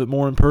TV. I love it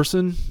more in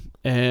person.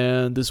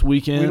 And this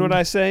weekend, you know what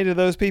I say to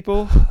those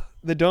people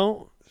that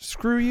don't?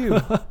 Screw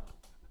you.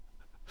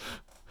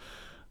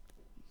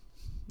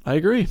 I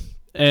agree.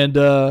 And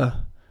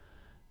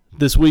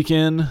this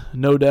weekend,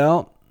 no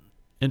doubt,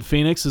 in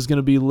Phoenix is going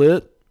to be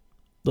lit.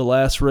 The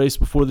last race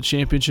before the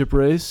championship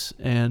race.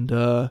 And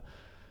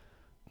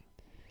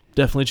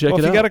definitely check it out.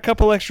 If you got a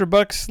couple extra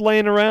bucks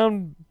laying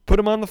around, put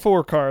them on the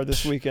 4-car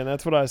this weekend.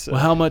 That's what I said.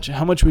 Well, how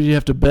much would you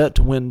have to bet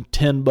to win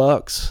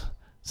 $10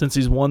 since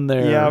he's won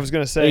there? Yeah, I was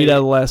going to say 8 out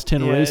of the last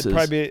 10 races.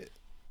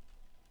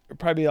 It'd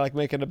probably be like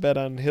making a bet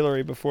on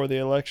Hillary before the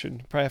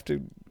election.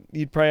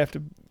 You'd probably have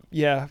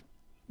to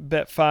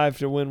bet 5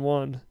 to win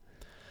 1.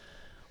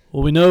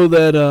 Well, we know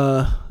that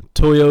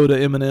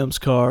Toyota M&M's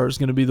car is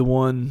going to be the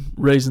one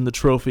raising the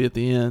trophy at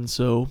the end,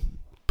 so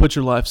put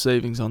your life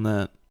savings on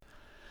that.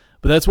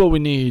 But that's what we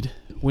need.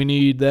 We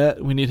need that.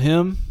 We need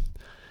him.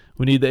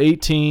 We need the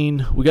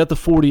 18. We got the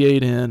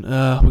 48 in.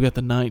 We got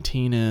the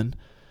 19 in.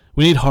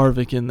 We need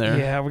Harvick in there.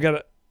 Yeah, we got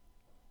to.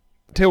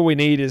 Till we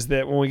need is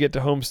that when we get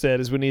to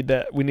Homestead is we need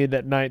that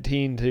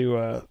 19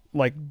 to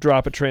like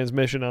drop a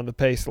transmission on the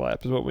pace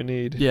lap is what we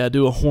need. Yeah,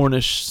 do a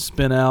Hornish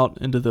spin out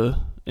into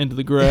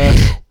the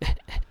grass.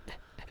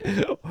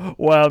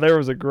 Wow, there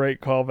was a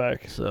great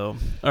callback. So,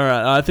 all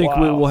right, I think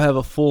we will have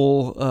a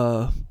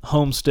full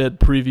Homestead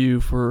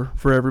preview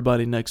for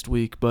everybody next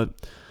week. But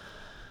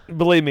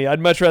believe me,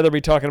 I'd much rather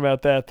be talking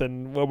about that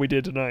than what we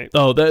did tonight.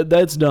 Oh,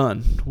 that's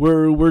done.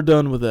 We're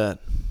done with that.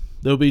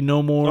 There'll be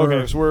no more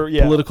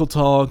political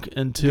talk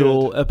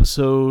until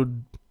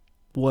episode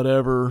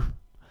whatever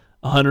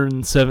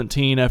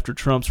 117 after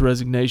Trump's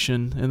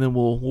resignation, and then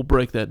we'll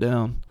break that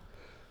down.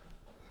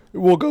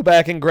 We'll go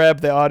back and grab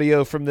the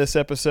audio from this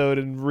episode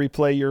and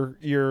replay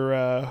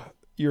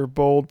your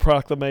bold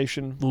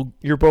proclamation,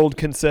 your bold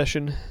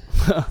concession.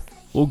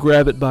 We'll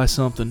grab it by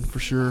something for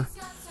sure.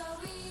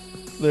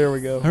 There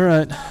we go. All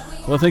right.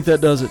 Well, I think that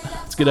does it.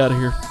 Let's get out of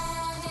here.